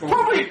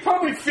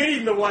 Probably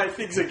fitting the way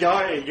things are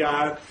going.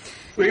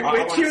 We're I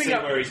want to queuing see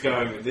up. where he's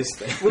going with this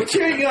thing. We're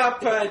queuing up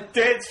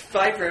Dad's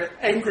favourite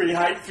angry,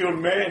 hate-filled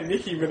man,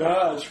 Nicki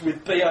Minaj,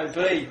 with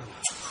B.O.B.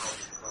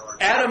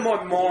 Out of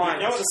my mind.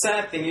 You know what the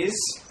sad thing is?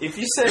 If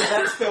you said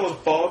that spells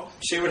Bob,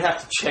 she would have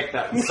to check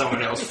that with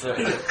someone else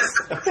first.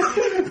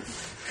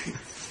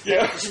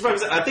 Yeah. She's probably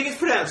say, I think it's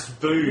pronounced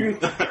Boo.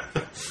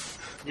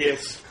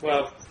 Yes,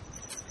 well,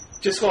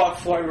 just like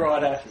Flow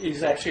Rider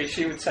is actually,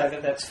 she would say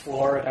that that's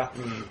Florida.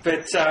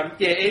 But,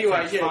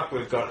 anyway, Fuck,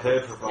 we've got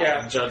her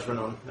providing judgment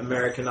on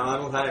American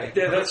Idol, hey?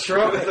 Yeah, that's What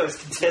right. would those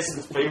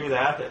contestants be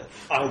without her?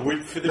 I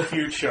weep for the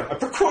future. A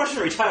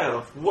precautionary tale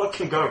of what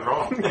can go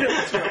wrong.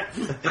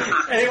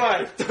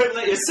 Anyway, Don't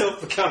let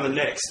yourself become the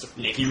next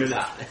Nicki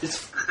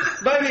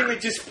Minaj. maybe we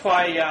just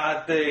play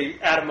the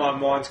Out of My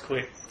Minds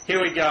clip.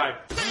 Here we go.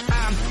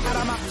 I'm out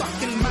of my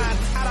fucking mind,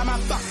 out of my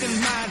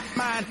fucking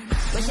mind.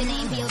 What's your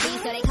name, B.O.B.,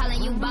 so they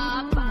calling you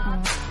Bob?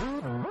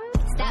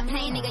 Stop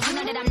playing, nigga, you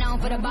know that I'm known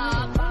for the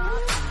Bob.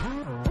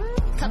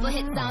 Couple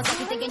hit songs, got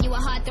you thinking you a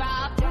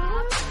heartthrob.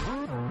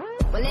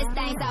 Well, this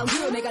thing's out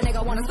good, make a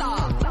nigga wanna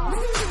stop.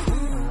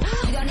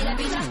 You don't need a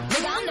feature,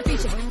 nigga, I'm the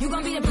feature. You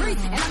gon' be the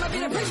priest, and I'ma be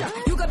the preacher.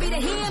 You gon' be the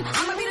him,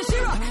 I'ma be the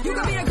Shira. You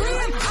gon' be the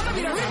grim, I'ma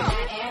be the Ripper.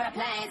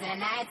 Airplanes and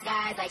night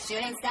skies like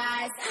shooting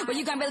stars. Well,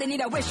 you gon' really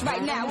need a wish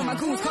right now when my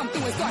goons come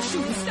through and start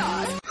shooting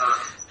stars.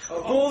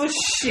 Of all the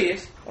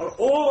shit on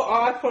all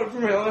iPod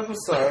from Hell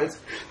episodes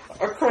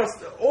across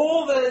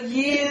all the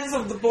years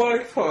of the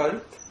Bloke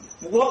Pod,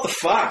 what the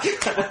fuck?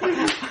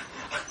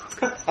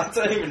 I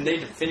don't even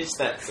need to finish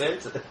that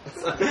sentence.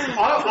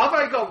 I've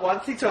only got one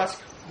thing to ask.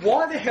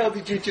 Why the hell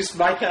did you just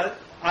make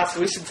us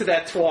listen to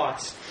that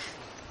twice?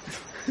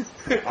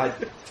 I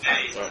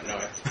don't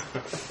know.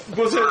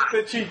 Was it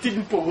that you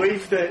didn't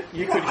believe that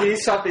you could hear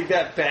something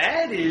that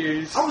bad?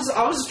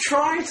 I was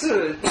trying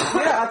to.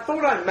 Yeah, I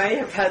thought I may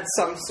have had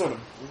some sort of,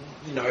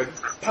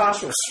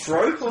 partial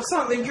stroke or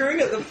something during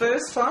it the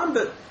first time,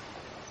 but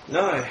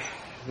no.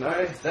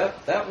 No,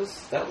 that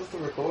was the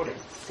recording.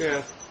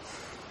 Yeah.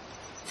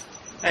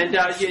 And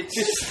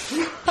just for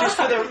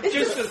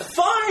the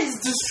Fai's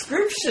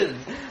description.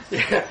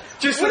 yeah,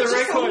 just for We're the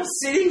just record. all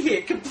sitting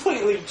here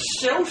completely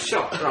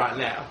shell-shocked right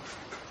now.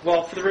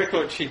 Well, for the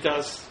record, she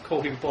does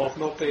call him Bob,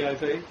 not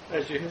B.O.B.,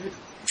 as you heard.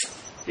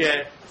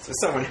 Yeah. So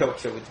someone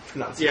helped her with the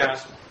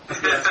pronunciation.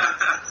 Yeah.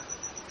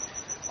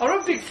 I'm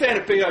not a big fan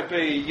of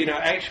B.O.B.,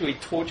 actually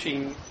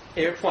torching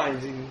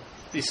airplanes in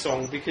this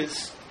song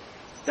because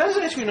that's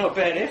actually not a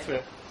bad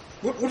effort.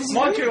 What is he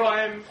Mind doing? you,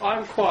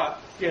 I'm quite,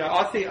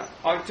 I think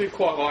I do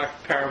quite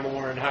like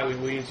Paramore and Hayley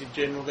Williams in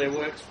general. Their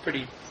work's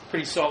pretty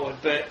solid,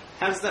 but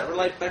How does that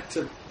relate back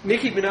to...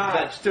 Nicki Minaj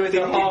That doing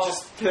thing you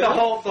just heard?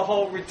 the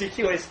whole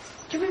ridiculous.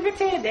 Can we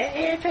pretend that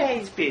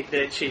airplanes bit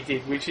that she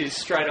did, which is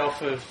straight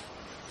off of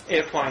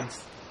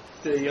Airplanes,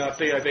 the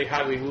B.O.B.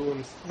 Hayley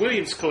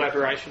Williams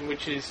collaboration,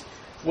 which is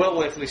well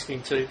worth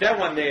listening to. That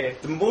one there,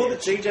 The more that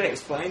GJ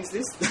explains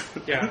this,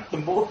 Yeah. the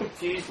more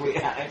confused we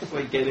are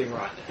actually getting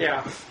right now.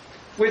 yeah,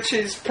 which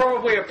is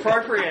probably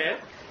appropriate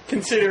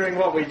considering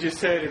what we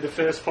just heard in the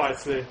first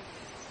place there.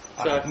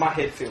 So My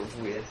head feels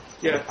weird.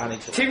 yeah, I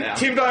need to now.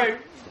 Timbo,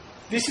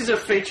 this is a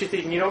feature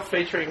thing. You're not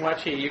featuring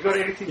much here. You got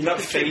anything? You're not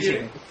to contribute?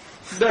 feeding.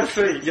 No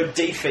feed. You're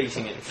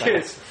defeating it, in fact.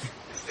 Yes.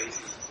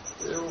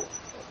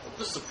 I'm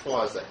just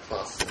surprised that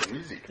classical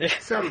music. It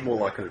sounded more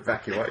like an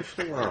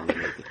evacuation alarm.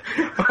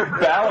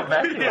 Bowel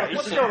evacuation.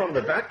 What's going on in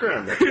the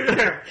background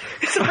there?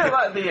 It's a bit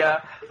like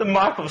the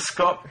Michael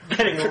Scott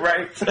getting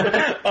raped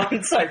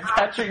on St.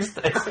 Patrick's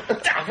Day.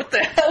 What the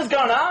hell's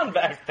going on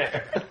back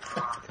there?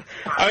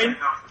 I mean, It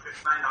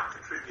may not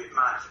contribute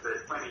much, but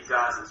when he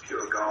does, it's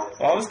pure gold.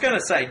 I was going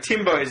to say,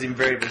 Timbo is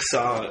invariably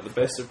silent at the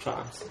best of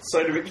times.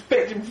 So to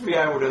expect him to be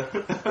able to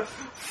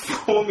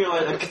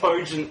formulate a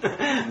cogent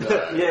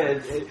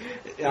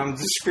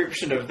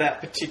description of that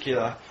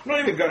particular... I'm not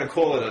even going to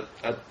call it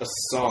a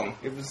song.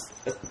 It was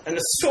an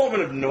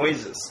assortment of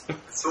noises.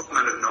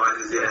 Assortment of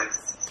noises,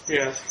 yeah.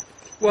 Yeah.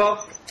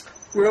 Well,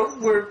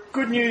 we're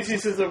good news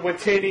is that we're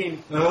 10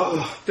 in.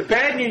 Oh, The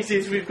bad news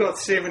is we've got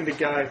 7 to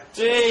go.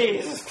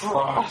 Jesus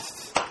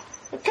Christ.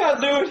 I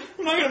can't do it.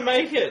 I'm not going to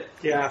make it.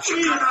 Yeah.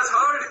 Jeez.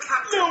 Horror to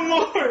capture. No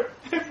more.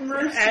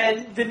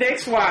 And the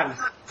next one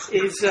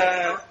is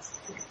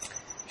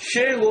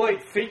Cher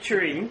Lloyd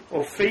featuring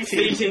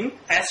Feating.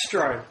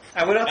 Astro.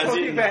 And we're not As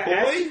talking in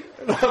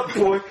about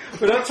boy.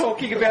 We're not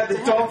talking about the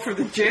dog from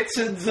the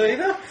Jetsons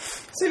either.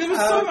 See, there was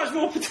so much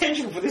more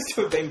potential for this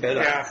to have been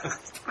better. Yeah.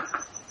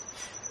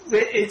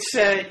 It's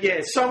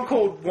a song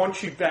called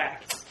Want You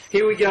Back.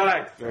 Here we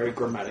go. Very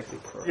grammatically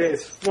correct.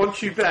 Yes,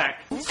 Want You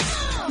Back.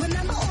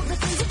 Remember all the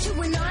things that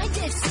you and I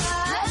did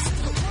first,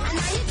 and now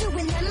you're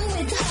doing them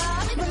with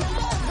her. Remember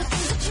all the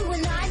things that you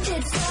and I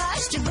did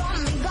first. You got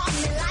me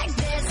like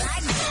this,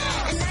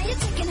 and now you're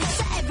taking her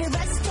to every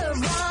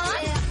restaurant,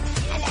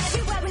 and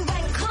everywhere we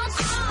went, come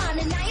on.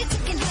 And now you're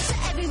taking her to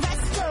every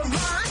restaurant.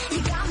 You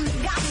got me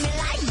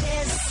like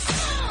this.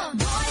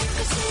 Boy, you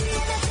can say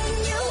anything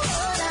you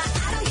wanna.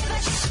 I don't give a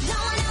shit. No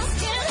one else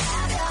can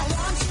have it. I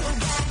want you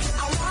back.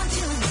 I want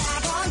you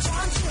back. Want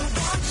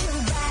you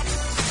back.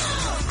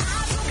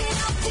 I've woken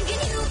up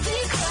thinking you'd be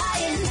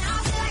crying. Now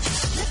I feel like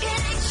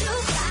looking at you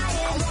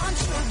crying. I want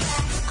you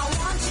back. I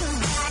want you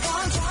back.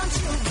 Want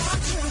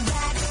you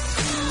back.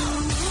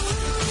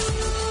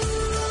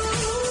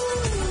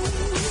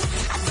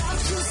 I thought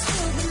you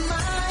still be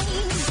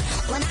mine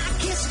when I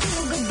kissed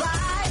you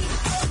goodbye.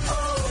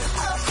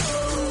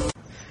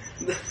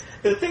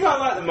 The thing I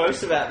like the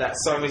most about that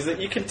song is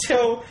that you can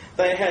tell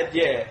they had,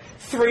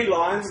 3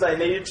 lines they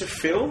needed to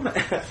fill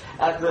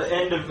at the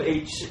end of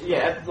each,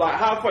 like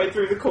halfway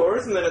through the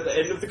chorus and then at the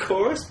end of the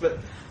chorus, but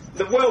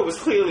the well was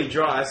clearly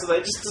dry, so they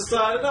just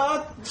decided,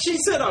 she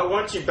said I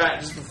want you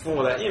back just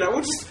before that, we'll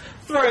just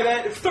throw in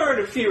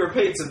a few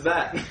repeats of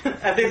that.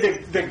 I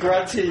think the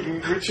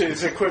grunting, which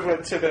is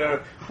equivalent to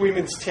the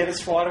women's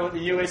tennis final at the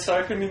US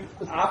Open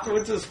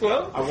afterwards as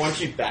well. I want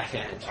you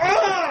backhand.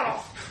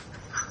 Oh!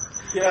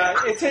 Yeah,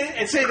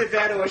 it's either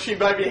that or she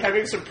may be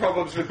having some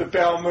problems with the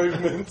bowel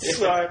movements.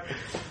 So,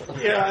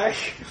 I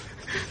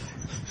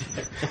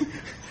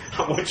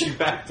want you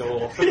back,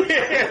 door.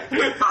 yeah.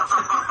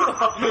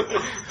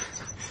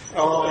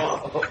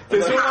 Oh,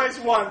 there's always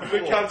one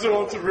that comes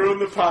along to ruin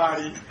the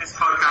party. This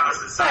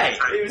podcast is so Hey,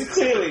 it was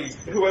clearly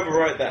whoever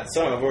wrote that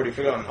song. I've already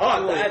forgotten.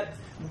 Oh, that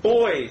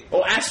boy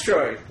or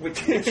Astro,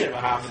 whichever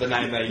half of the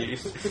name they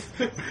used.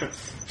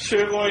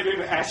 Cher Lloyd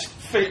and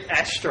feet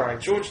Astro.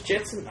 George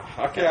Jetson.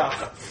 Oh, okay.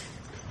 Yeah.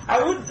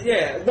 I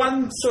would.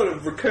 One sort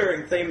of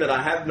recurring theme that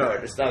I have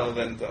noticed, other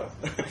than the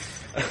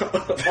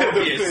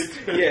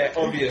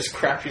obvious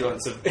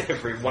crapulence of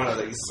every one of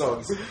these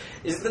songs,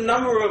 is the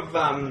number of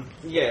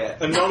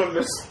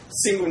anonymous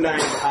single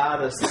named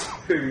artists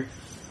who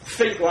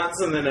feat once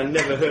and then are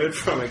never heard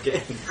from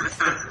again.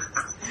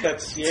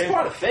 That's It's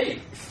quite a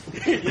feat.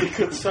 you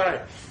could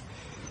say.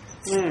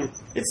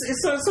 It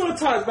sort of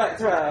ties back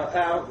to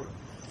our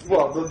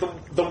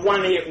the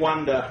one-hit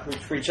wonder,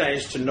 which we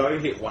changed to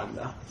no-hit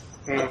wonder.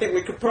 I think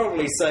we could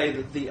probably say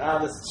that the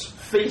artists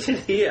featured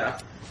here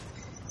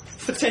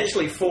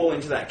potentially fall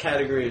into that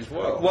category as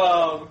well.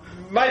 Well,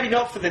 maybe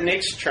not for the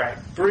next track.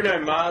 Bruno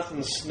Mars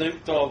and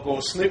Snoop Dogg,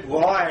 or Snoop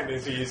Lion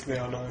as he is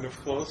now known, of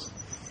course.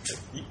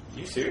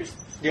 You serious?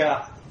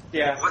 Yeah.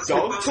 What's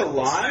Dog it to called?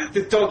 lion?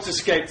 The dogs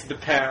escaped the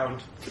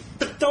pound.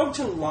 The dog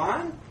to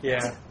lion?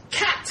 Yeah.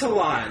 Cat to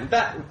lion.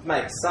 That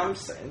makes some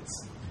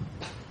sense.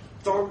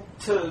 Dog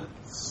to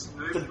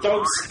Snoop the dog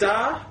Lion.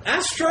 star?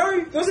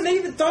 Astro? Wasn't he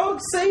the dog?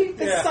 See?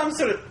 There's Yeah. some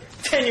sort of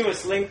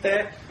tenuous link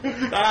there.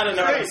 I don't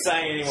know what I'm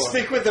saying anymore.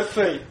 Stick with the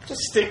feet.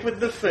 Just stick with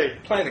the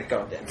feet. Play the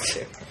goddamn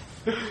shit.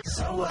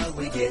 So what,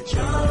 we get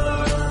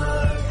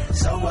drunk.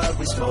 So what,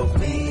 we smoke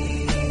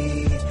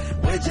weed.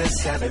 We're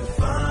just having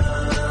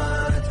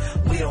fun.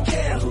 We don't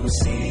care who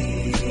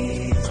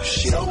sees.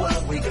 So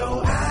what, we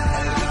go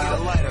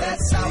out.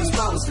 That's how it's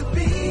supposed to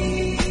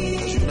be.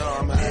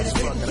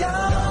 Living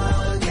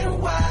young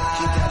and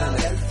wild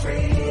and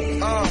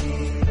free.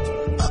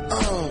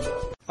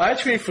 I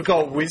actually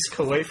forgot Wiz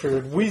Khalifa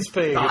and Wiz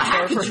being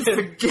How could you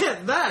appropriate.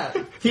 forget that?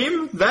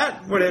 Him?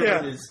 That?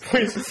 Whatever it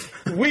is.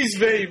 Wiz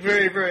being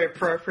very, very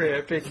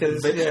appropriate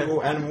because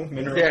Vegetable, animal,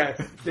 mineral.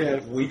 yeah.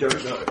 We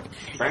don't know.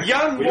 Frankly,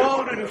 Young, we don't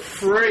wild, know. and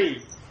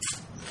free.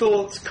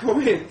 Thoughts,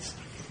 comments.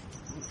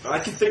 I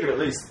can think of at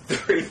least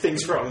 3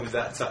 things wrong with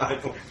that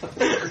title.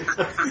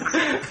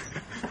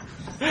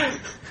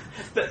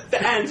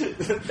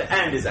 the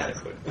and is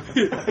adequate.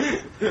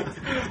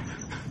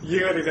 You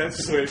got it,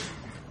 that's sweet.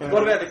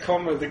 What about the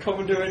comment? Did the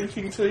comment do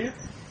anything to you?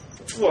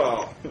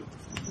 Well,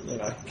 you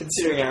know,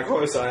 considering how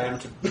close I am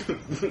to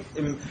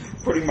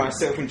putting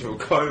myself into a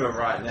coma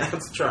right now, to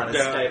trying to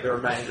Yeah. escape the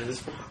remainder of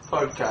this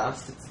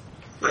podcast.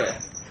 Yeah,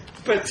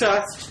 But,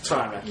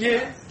 time out.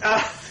 yeah,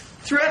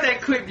 throughout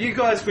that clip, you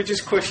guys were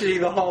just questioning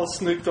the whole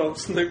Snoop Dogg,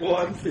 Snoop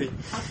Lion thing.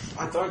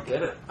 I don't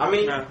get it. I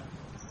mean, No.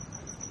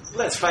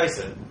 let's face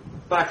it,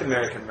 black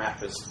American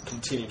rappers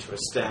continue to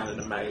astound and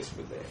amaze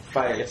with their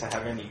failure to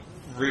have any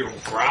real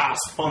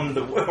grasp on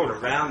the world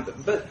around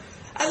them. But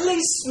at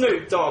least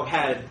Snoop Dogg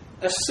had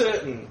a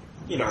certain,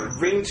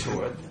 ring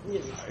to it.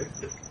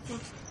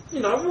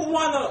 Well,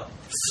 why not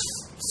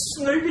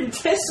Snoop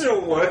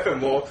intestinal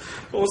worm or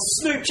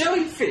Snoop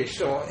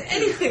jellyfish or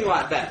anything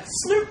like that?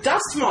 Snoop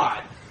dust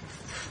mite.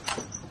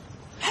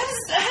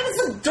 How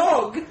does a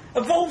dog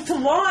evolve to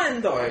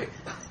lion, though?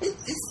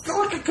 It's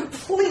like a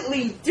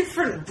completely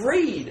different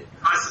breed.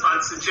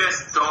 I'd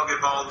suggest dog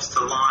evolves to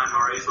lion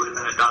more easily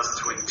than it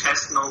does to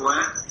intestinal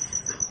worm.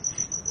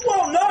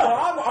 Well, no,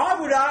 I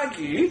would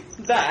argue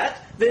that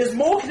there's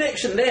more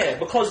connection there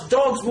because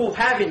dogs will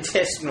have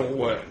intestinal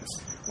worms.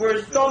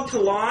 Whereas dog to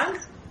lion,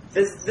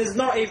 there's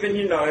not even,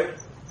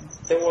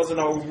 there was an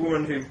old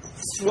woman who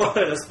swallowed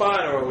a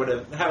spider or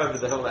whatever, however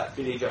the hell that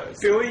video goes.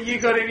 Billy, you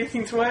got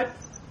anything to add?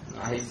 No,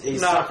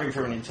 he's No. suffering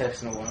from an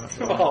intestinal worm.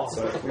 Oh.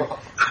 So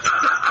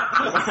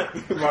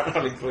we might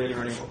not include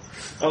him anymore.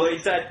 Although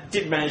his dad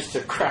did manage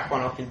to crack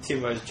one up in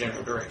Timo's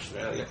general direction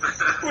earlier,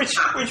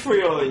 which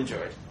we all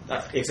enjoyed,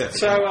 except for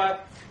So,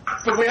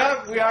 but we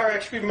are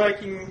actually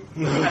making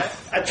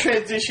a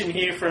transition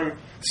here from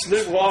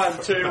Snoop Lion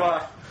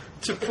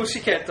to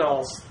Pussycat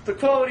Dolls. The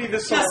quality of the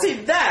song. Now, see,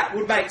 that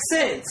would make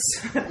sense.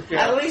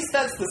 Yeah. At least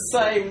that's the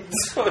same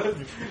sort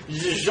of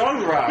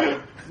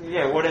genre.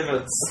 Yeah,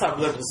 whatever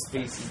sub-level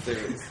species there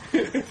is.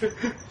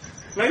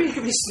 Maybe it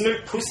could be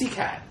Snoop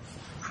Pussycat.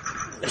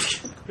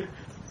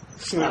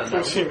 Snoop I don't know.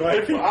 Pussy,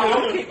 maybe.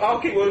 I'll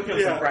keep working on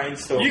Yeah. some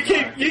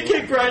brainstorming. You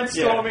keep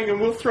brainstorming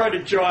and we'll throw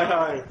to Jai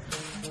Ho.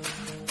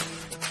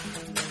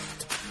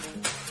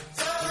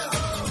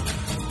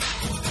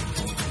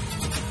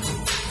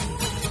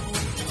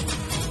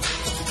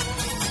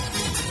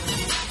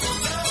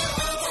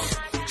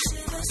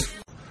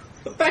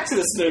 But back to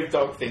the Snoop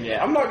Dogg thing,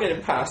 yeah. I'm not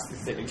getting past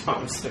this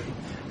anytime soon.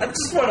 I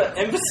just want to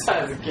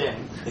emphasise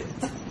again.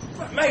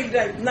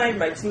 That name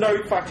makes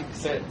no fucking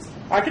sense.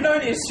 I can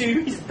only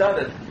assume he's done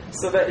it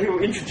so that he'll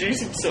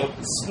introduce himself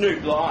as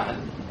Snoop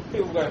Lion.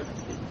 People will go,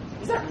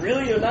 is that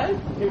really your name?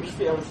 He'll just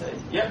be able to say,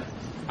 yep,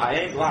 I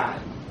ain't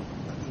lying.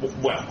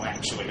 Well,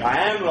 actually,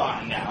 I am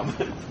lying now,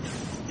 but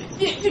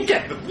you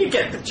get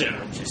the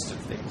general gist of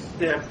things.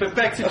 Yeah, but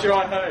back to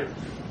Jai Ho.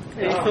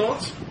 Any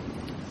thoughts?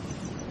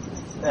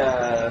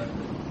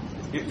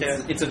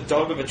 It's a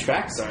dog of a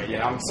track, so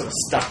yeah, I'm sort of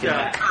stuck in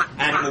that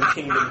Animal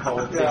Kingdom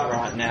whole thing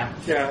right now.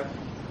 Yeah.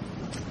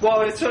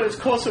 Well, of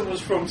course it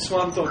was from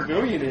Slumdog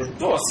Millionaire.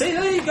 Oh, see,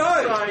 there you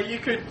go. So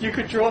you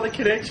could draw the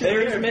connection.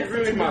 There is Yeah, method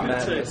really to my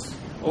good too. madness,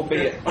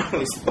 albeit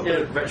only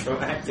spotted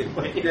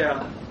retroactively.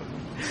 Yeah.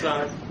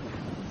 So,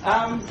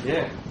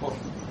 yeah. Well,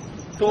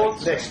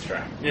 thoughts? Next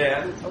track.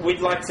 yeah, we'd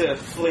like to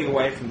flee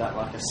away from that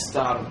like a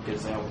startled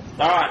gazelle.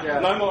 All right, Yeah.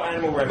 no more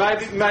animal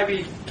references.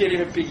 Maybe get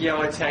him a big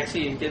yellow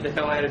taxi and get the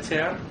hell out of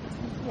town.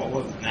 What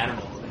wasn't an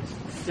animal at least?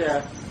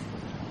 Yeah.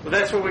 Well,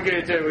 that's what we're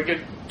going to do. We're going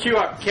to queue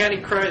up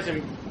Counting Crows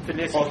and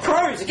Vanessa. Oh,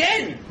 crows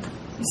again!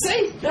 You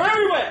see, they're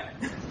everywhere.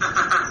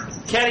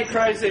 Counting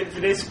Crows and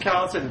Vanessa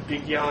Carlton,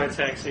 Big Yellow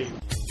Taxi. Don't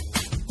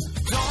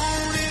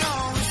it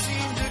always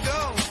seem to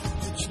go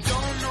that you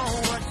don't know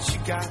what you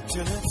got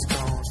till it's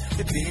gone?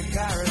 To be in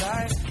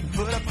paradise,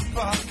 put up a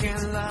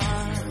fucking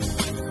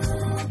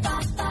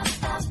line.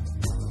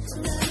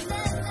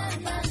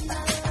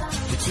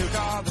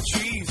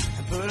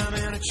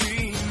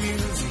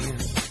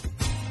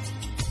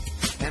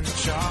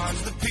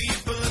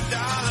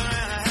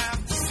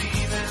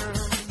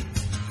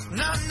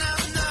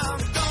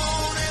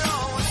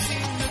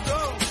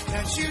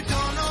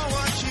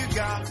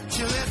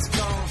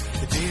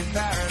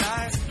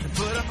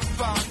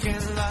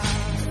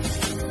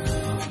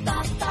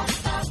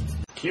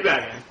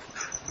 Q-Bagging.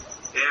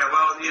 Yeah,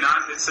 well, you know,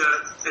 it's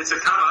a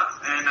cover,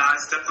 and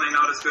it's definitely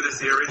not as good as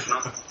the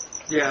original.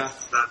 Yeah.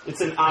 But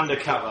It's an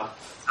undercover.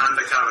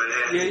 undercover,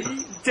 yeah.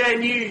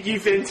 Dan, you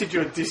vented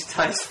your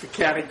distaste for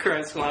Counting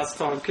Crows last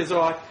time because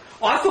I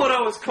thought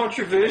I was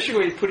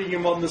controversial in putting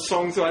him on the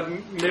songs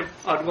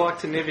I'd like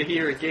to never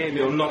hear again.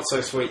 You're not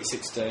so sweet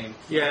 16.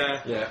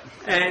 Yeah. Yeah.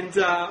 And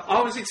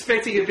I was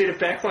expecting a bit of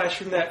backlash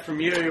from that from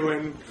you,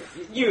 and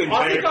You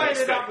I think invariably I ended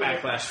expect up with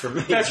backlash from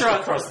me. That's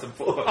right. Across the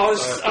board. I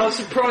was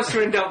surprised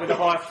to end up with a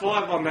high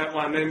five on that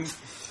one, and It's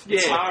yeah,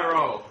 high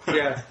roll.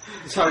 yeah,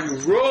 it's how you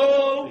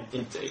roll.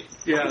 Indeed.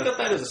 Yeah. We got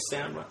that as a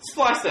sound bite.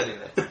 Splice that in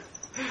there.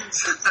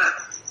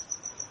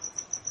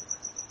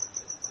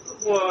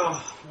 Whoa.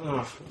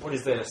 Oh, what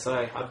is there to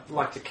say? I'd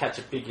like to catch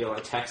a big yellow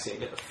taxi and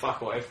get the fuck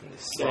away from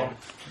this song.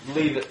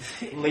 Leave it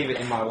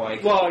in my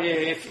wake. Well,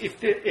 yeah,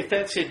 if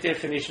that's your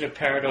definition of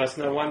paradise,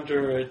 no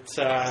wonder it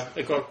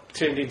got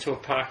turned into a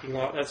parking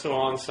lot. That's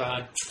all I'm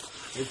saying.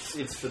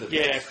 It's for the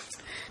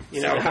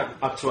you know,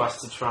 up to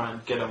us to try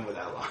and get on with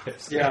our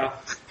lives. yeah.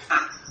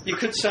 You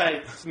could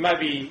say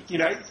maybe, you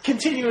know,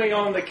 continuing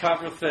on the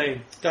cover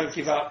theme. Don't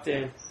give up,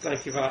 Dan.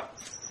 Don't give up.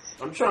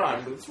 I'm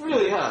trying, but it's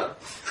really hard.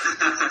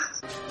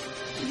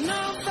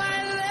 No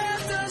fight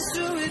left us,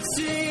 so it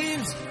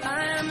seems.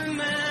 I am a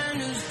man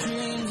whose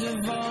dreams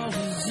have all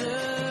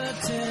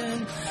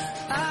deserted.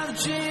 I've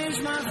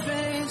changed my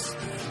face,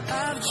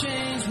 I've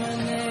changed my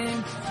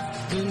name,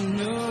 but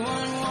no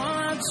one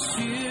wants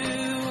you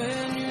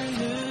when you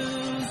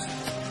lose.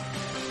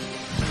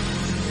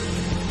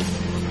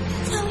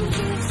 Don't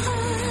give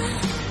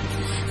up,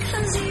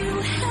 'cause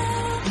you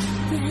help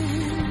me.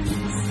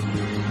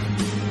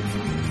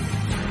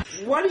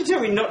 Why did you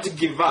tell me not to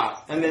give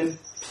up and then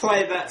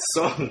play that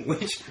song,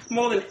 which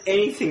more than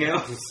anything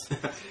else,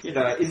 you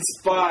know,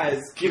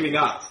 inspires giving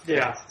up?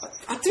 Yeah.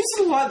 I do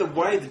sort of like the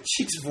way the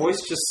chick's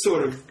voice just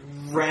sort of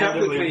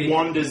randomly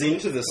wanders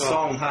into the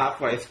song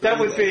halfway through. That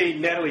would be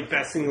Natalie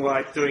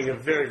Bassingthwaighte doing a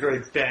very,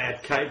 very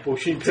bad Kate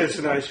Bush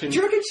impersonation. Do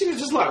you reckon she was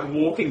just like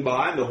walking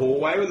by in the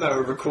hallway when they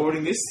were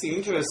recording this,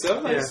 singing to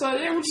herself? They just like,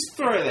 yeah, we'll just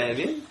throw that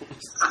in.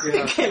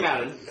 It came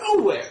out of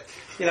nowhere.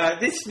 You know,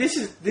 this.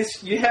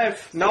 You have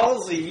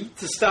Knowlesy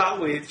to start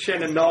with,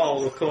 Shannon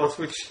Knoll, of course,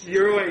 which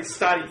you're always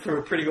starting from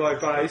a pretty low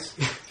base.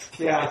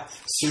 Yeah,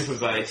 Super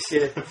bass.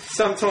 yeah.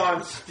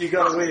 Sometimes you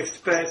got to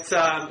lift, but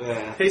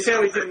he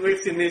certainly didn't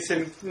lift in this.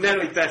 And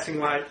Natalie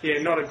Bassingthwaighte, yeah,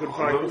 not a good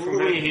vocal from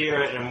her. We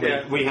hear it and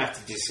Yeah. we have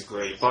to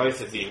disagree.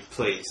 Both of you,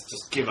 please,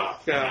 just give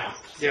up. Yeah, now.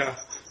 yeah.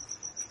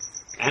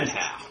 And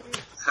how?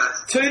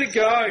 2 to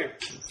go.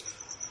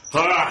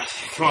 Alright,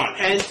 come on.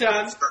 And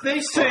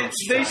these two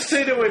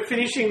that we're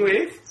finishing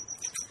with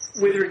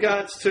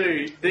regards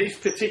to these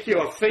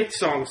particular feet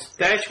songs,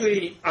 they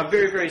actually are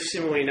very, very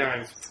similarly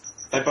named.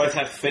 They both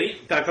have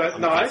feet. They both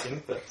I'm know.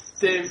 guessing, but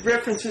They're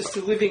references to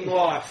living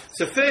life.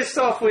 So first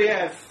off, we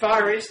have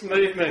Far East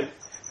Movement,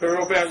 who are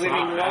all about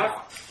living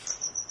life.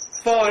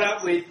 Followed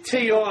up with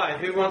T.I.,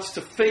 who wants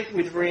to feat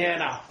with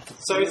Rihanna.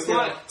 So it's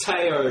like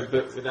Teo,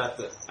 but without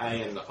the A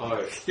and the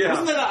O. Yeah.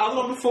 Wasn't there that other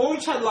one before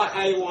which had like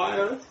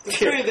A-Y-O? The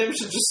three of them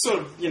should just sort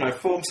of, you know,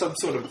 form some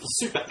sort of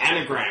super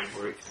anagram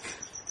group.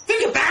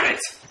 Think about it!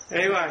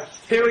 Anyway,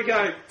 here we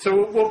go.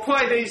 So we'll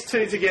play these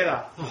two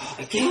together. Oh,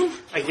 again?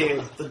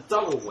 Again. The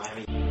double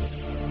whammy.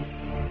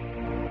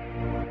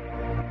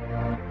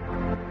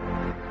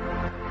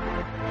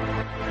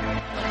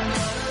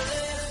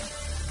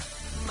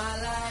 My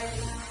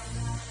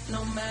life,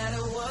 no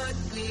matter what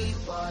we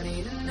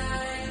party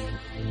tonight,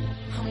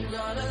 I'm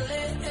gonna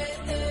live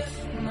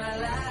my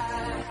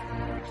life.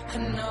 I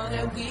know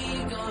that we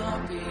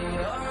gonna be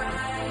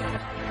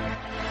alright.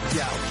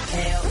 Yo,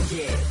 hell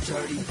yeah,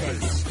 dirty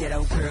bass.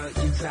 Ghetto girl,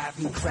 you drive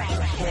me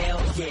crazy.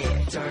 Hell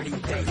yeah, dirty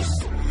bass.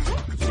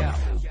 Yo.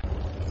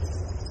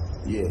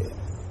 Yeah,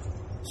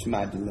 it's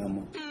my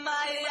dilemma.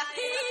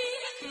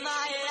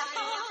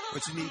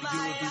 What you need to do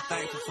is be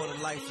thankful for the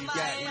life you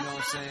got, you know what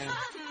I'm saying?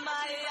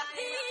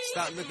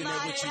 Stop looking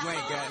at what you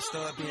ain't got,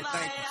 start being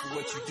thankful for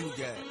what you do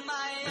got.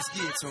 Let's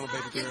get it to him,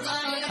 baby girl.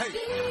 Hey!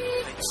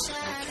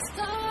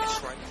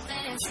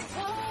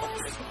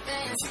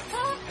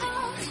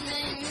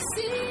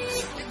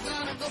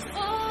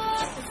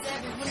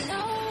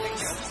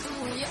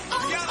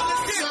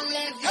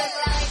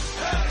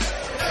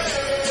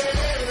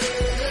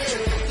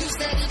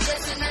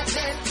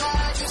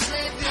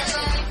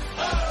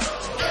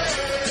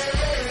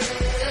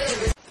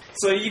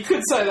 So you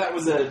could say that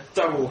was a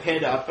double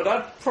header, but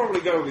I'd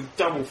probably go with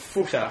double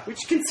footer, which,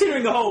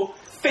 considering the whole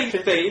feet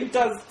theme,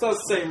 does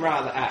seem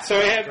rather apt. So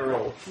we have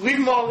Live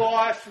My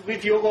Life,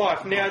 Live Your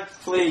Life. Now,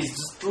 please,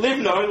 just live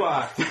no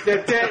life.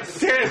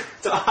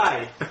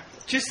 Die.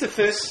 Just the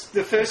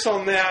first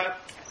song now.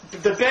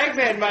 The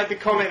Bagman made the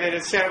comment that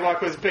it sounded like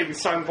it was being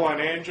sung by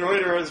an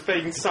android or it was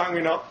being sung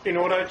in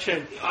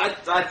auto-tune.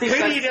 I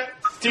think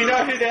do you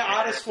know who the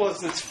artist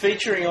was that's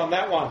featuring on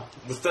that one?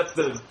 Was that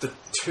the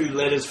two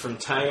letters from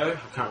Teo?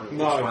 I can't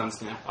remember which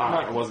ones now. Oh, no.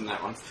 It wasn't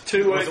that one.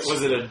 2 words.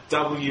 Was it a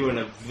W and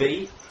a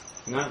V?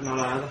 No, not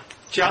either.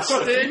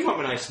 Justin.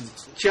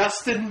 Combinations.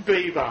 Justin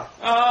Bieber.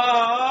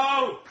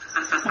 Oh!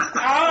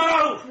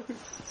 Oh!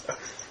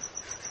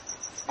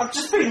 I've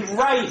just been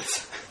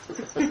raped.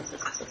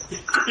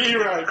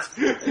 Hero.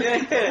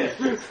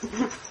 Yeah.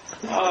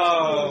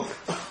 Oh.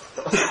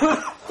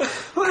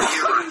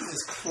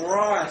 Jesus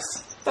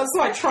Christ. That's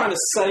like trying to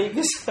save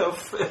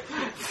yourself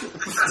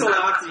until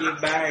after you're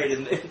married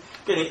and then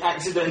getting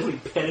accidentally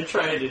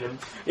penetrated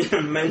in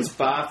a men's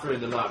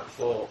bathroom the night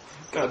before.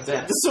 God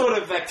damn. The sort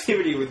of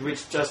activity with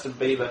which Justin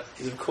Bieber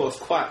is, of course,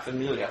 quite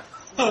familiar.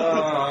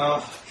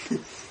 So,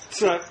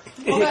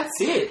 well,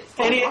 that's it.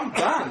 I'm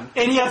done.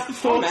 Any other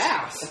thoughts? I'm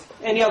out.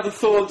 Any other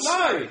thoughts?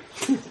 No!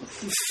 You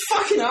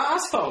fucking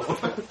asshole!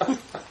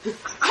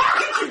 How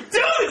could you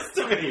do this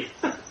to me?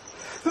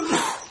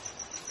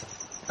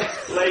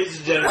 Ladies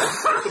and gentlemen,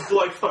 the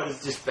bloke phone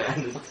is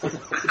disbanded.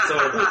 It's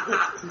over.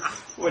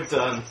 We're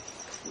done.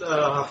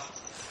 We're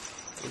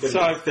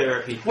going to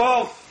therapy.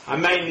 Well, I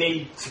may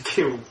need to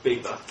kill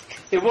Bieber.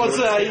 It was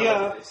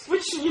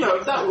which,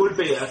 that would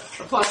be a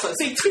plus side.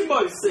 See,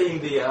 Timbo's seeing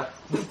the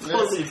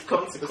positive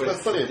consequences.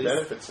 There's plenty of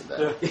benefits in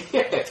that.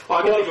 Yeah.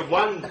 I can think of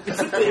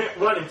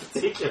one in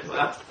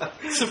particular.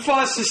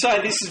 Suffice to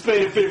say, this has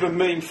been a bit of a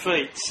mean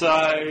feat,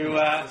 so...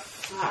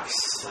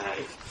 fuck's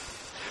sake.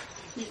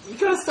 You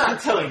gotta start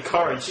telling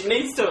Corinne she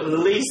needs to at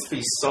least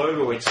be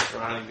sober when she's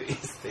running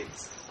these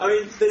things. I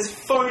mean, there's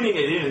phoning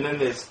it in and then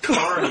there's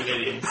coroning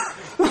it in.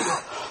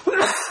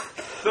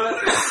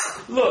 But,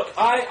 look,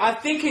 I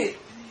think it,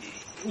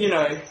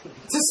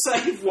 to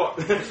save what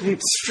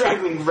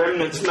struggling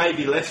remnants may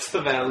be left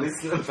of our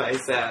listener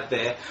base out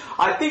there,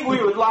 I think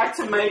we would like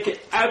to make it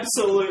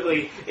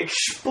absolutely,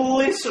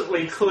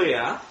 explicitly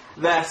clear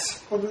that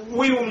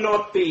we will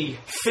not be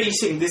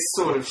feasting this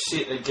sort of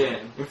shit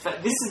again. In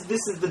fact, this is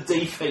the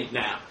defeat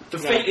now.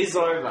 Defeat is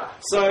over.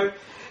 So,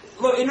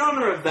 look, in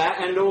honour of that,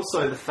 and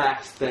also the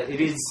fact that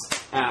it is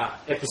our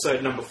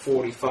episode number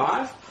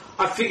 45,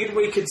 I figured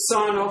we could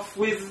sign off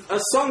with a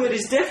song that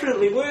is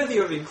definitely worthy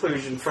of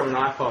inclusion from an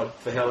iPod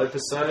for Hell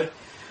episode,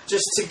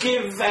 just to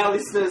give our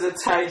listeners a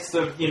taste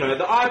of, the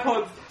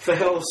iPod for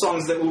Hell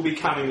songs that will be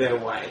coming their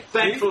way.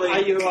 Thankfully,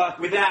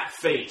 without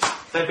feet.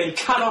 They've been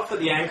cut off at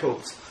the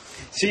ankles.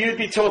 So you'd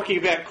be talking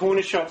about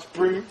corner shops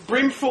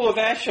brimful of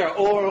Asher,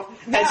 or,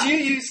 as you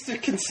used to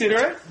consider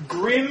it,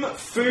 grim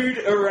food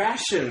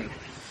ration.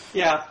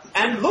 Yeah.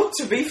 And look,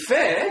 to be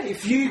fair,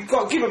 if you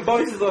got given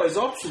both of those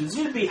options,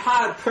 you'd be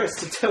hard-pressed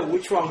to tell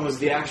which one was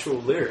the actual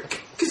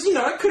lyric. Because,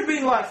 it could be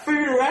like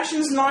food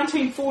rations,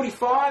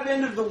 1945,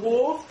 end of the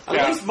war.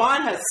 At least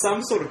mine has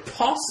some sort of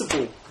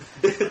possible,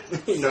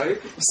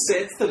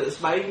 sense that it's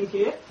making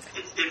here.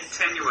 It's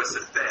tenuous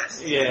at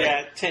best.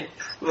 Yeah.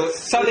 Look,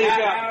 something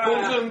about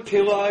bosom,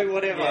 pillow,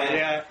 whatever.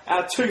 Yeah.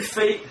 Our 2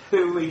 feet,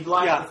 who we'd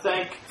like to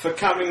thank for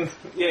coming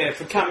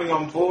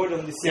on board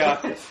on this.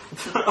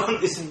 On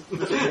this.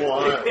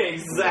 Wild.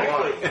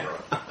 Exactly.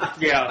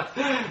 Yeah.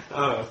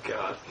 Oh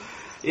God.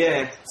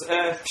 Yeah.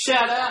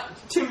 Shout out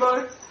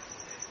Timbo,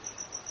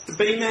 the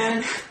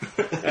B-Man.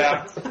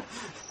 Yeah.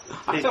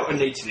 I felt a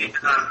need to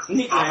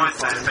nickname I won't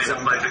say it's been a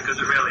pleasure because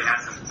it really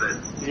hasn't, but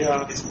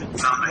it's been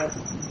something.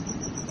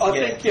 I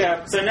think,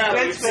 So now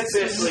that we've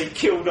successfully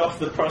killed off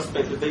the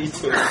prospect of these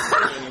two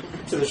returning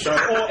to the show,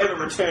 or ever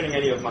returning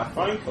any of my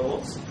phone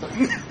calls,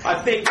 I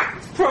think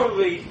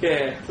probably,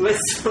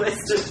 let's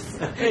just...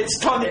 It's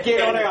time to get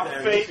on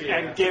our feet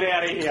and get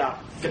out of here.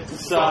 Get the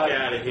fuck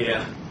out of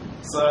here.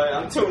 So,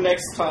 until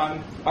next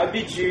time, I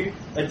bid you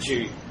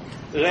adieu.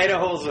 Later,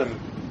 Holzem.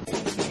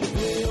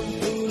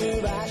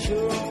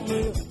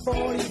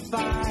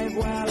 45,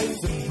 well,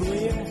 it's a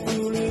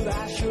brimful of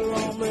Asher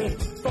on the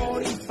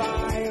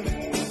 45.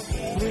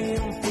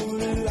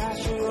 Brimful of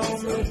Asher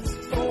on the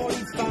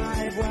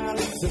 45, well,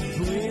 it's a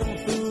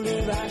brimful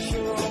of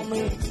Asher on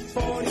the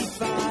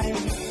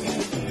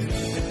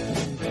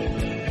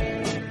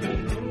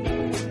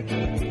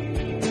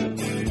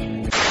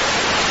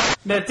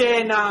 45. Now,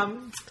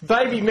 Dan,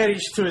 Baby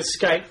managed to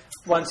escape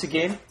once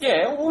again.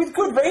 Yeah, well, with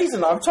good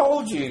reason, I've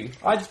told you.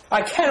 I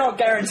cannot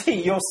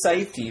guarantee your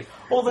safety,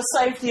 or the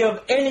safety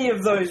of any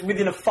of those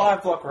within a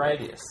 5-block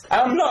radius.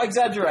 And I'm not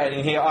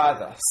exaggerating here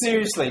either.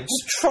 Seriously,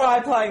 just try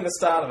playing the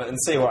start of it and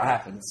see what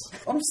happens.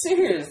 I'm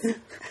serious.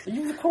 Are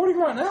you recording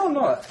right now or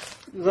not?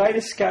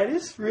 Later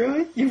Skaters?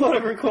 Really? You want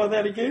to record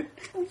that again?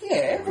 Well,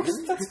 yeah, because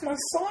that's my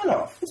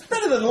sign-off. It's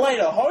better than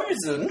Later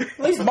Hosen. At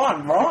least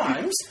mine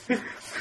rhymes.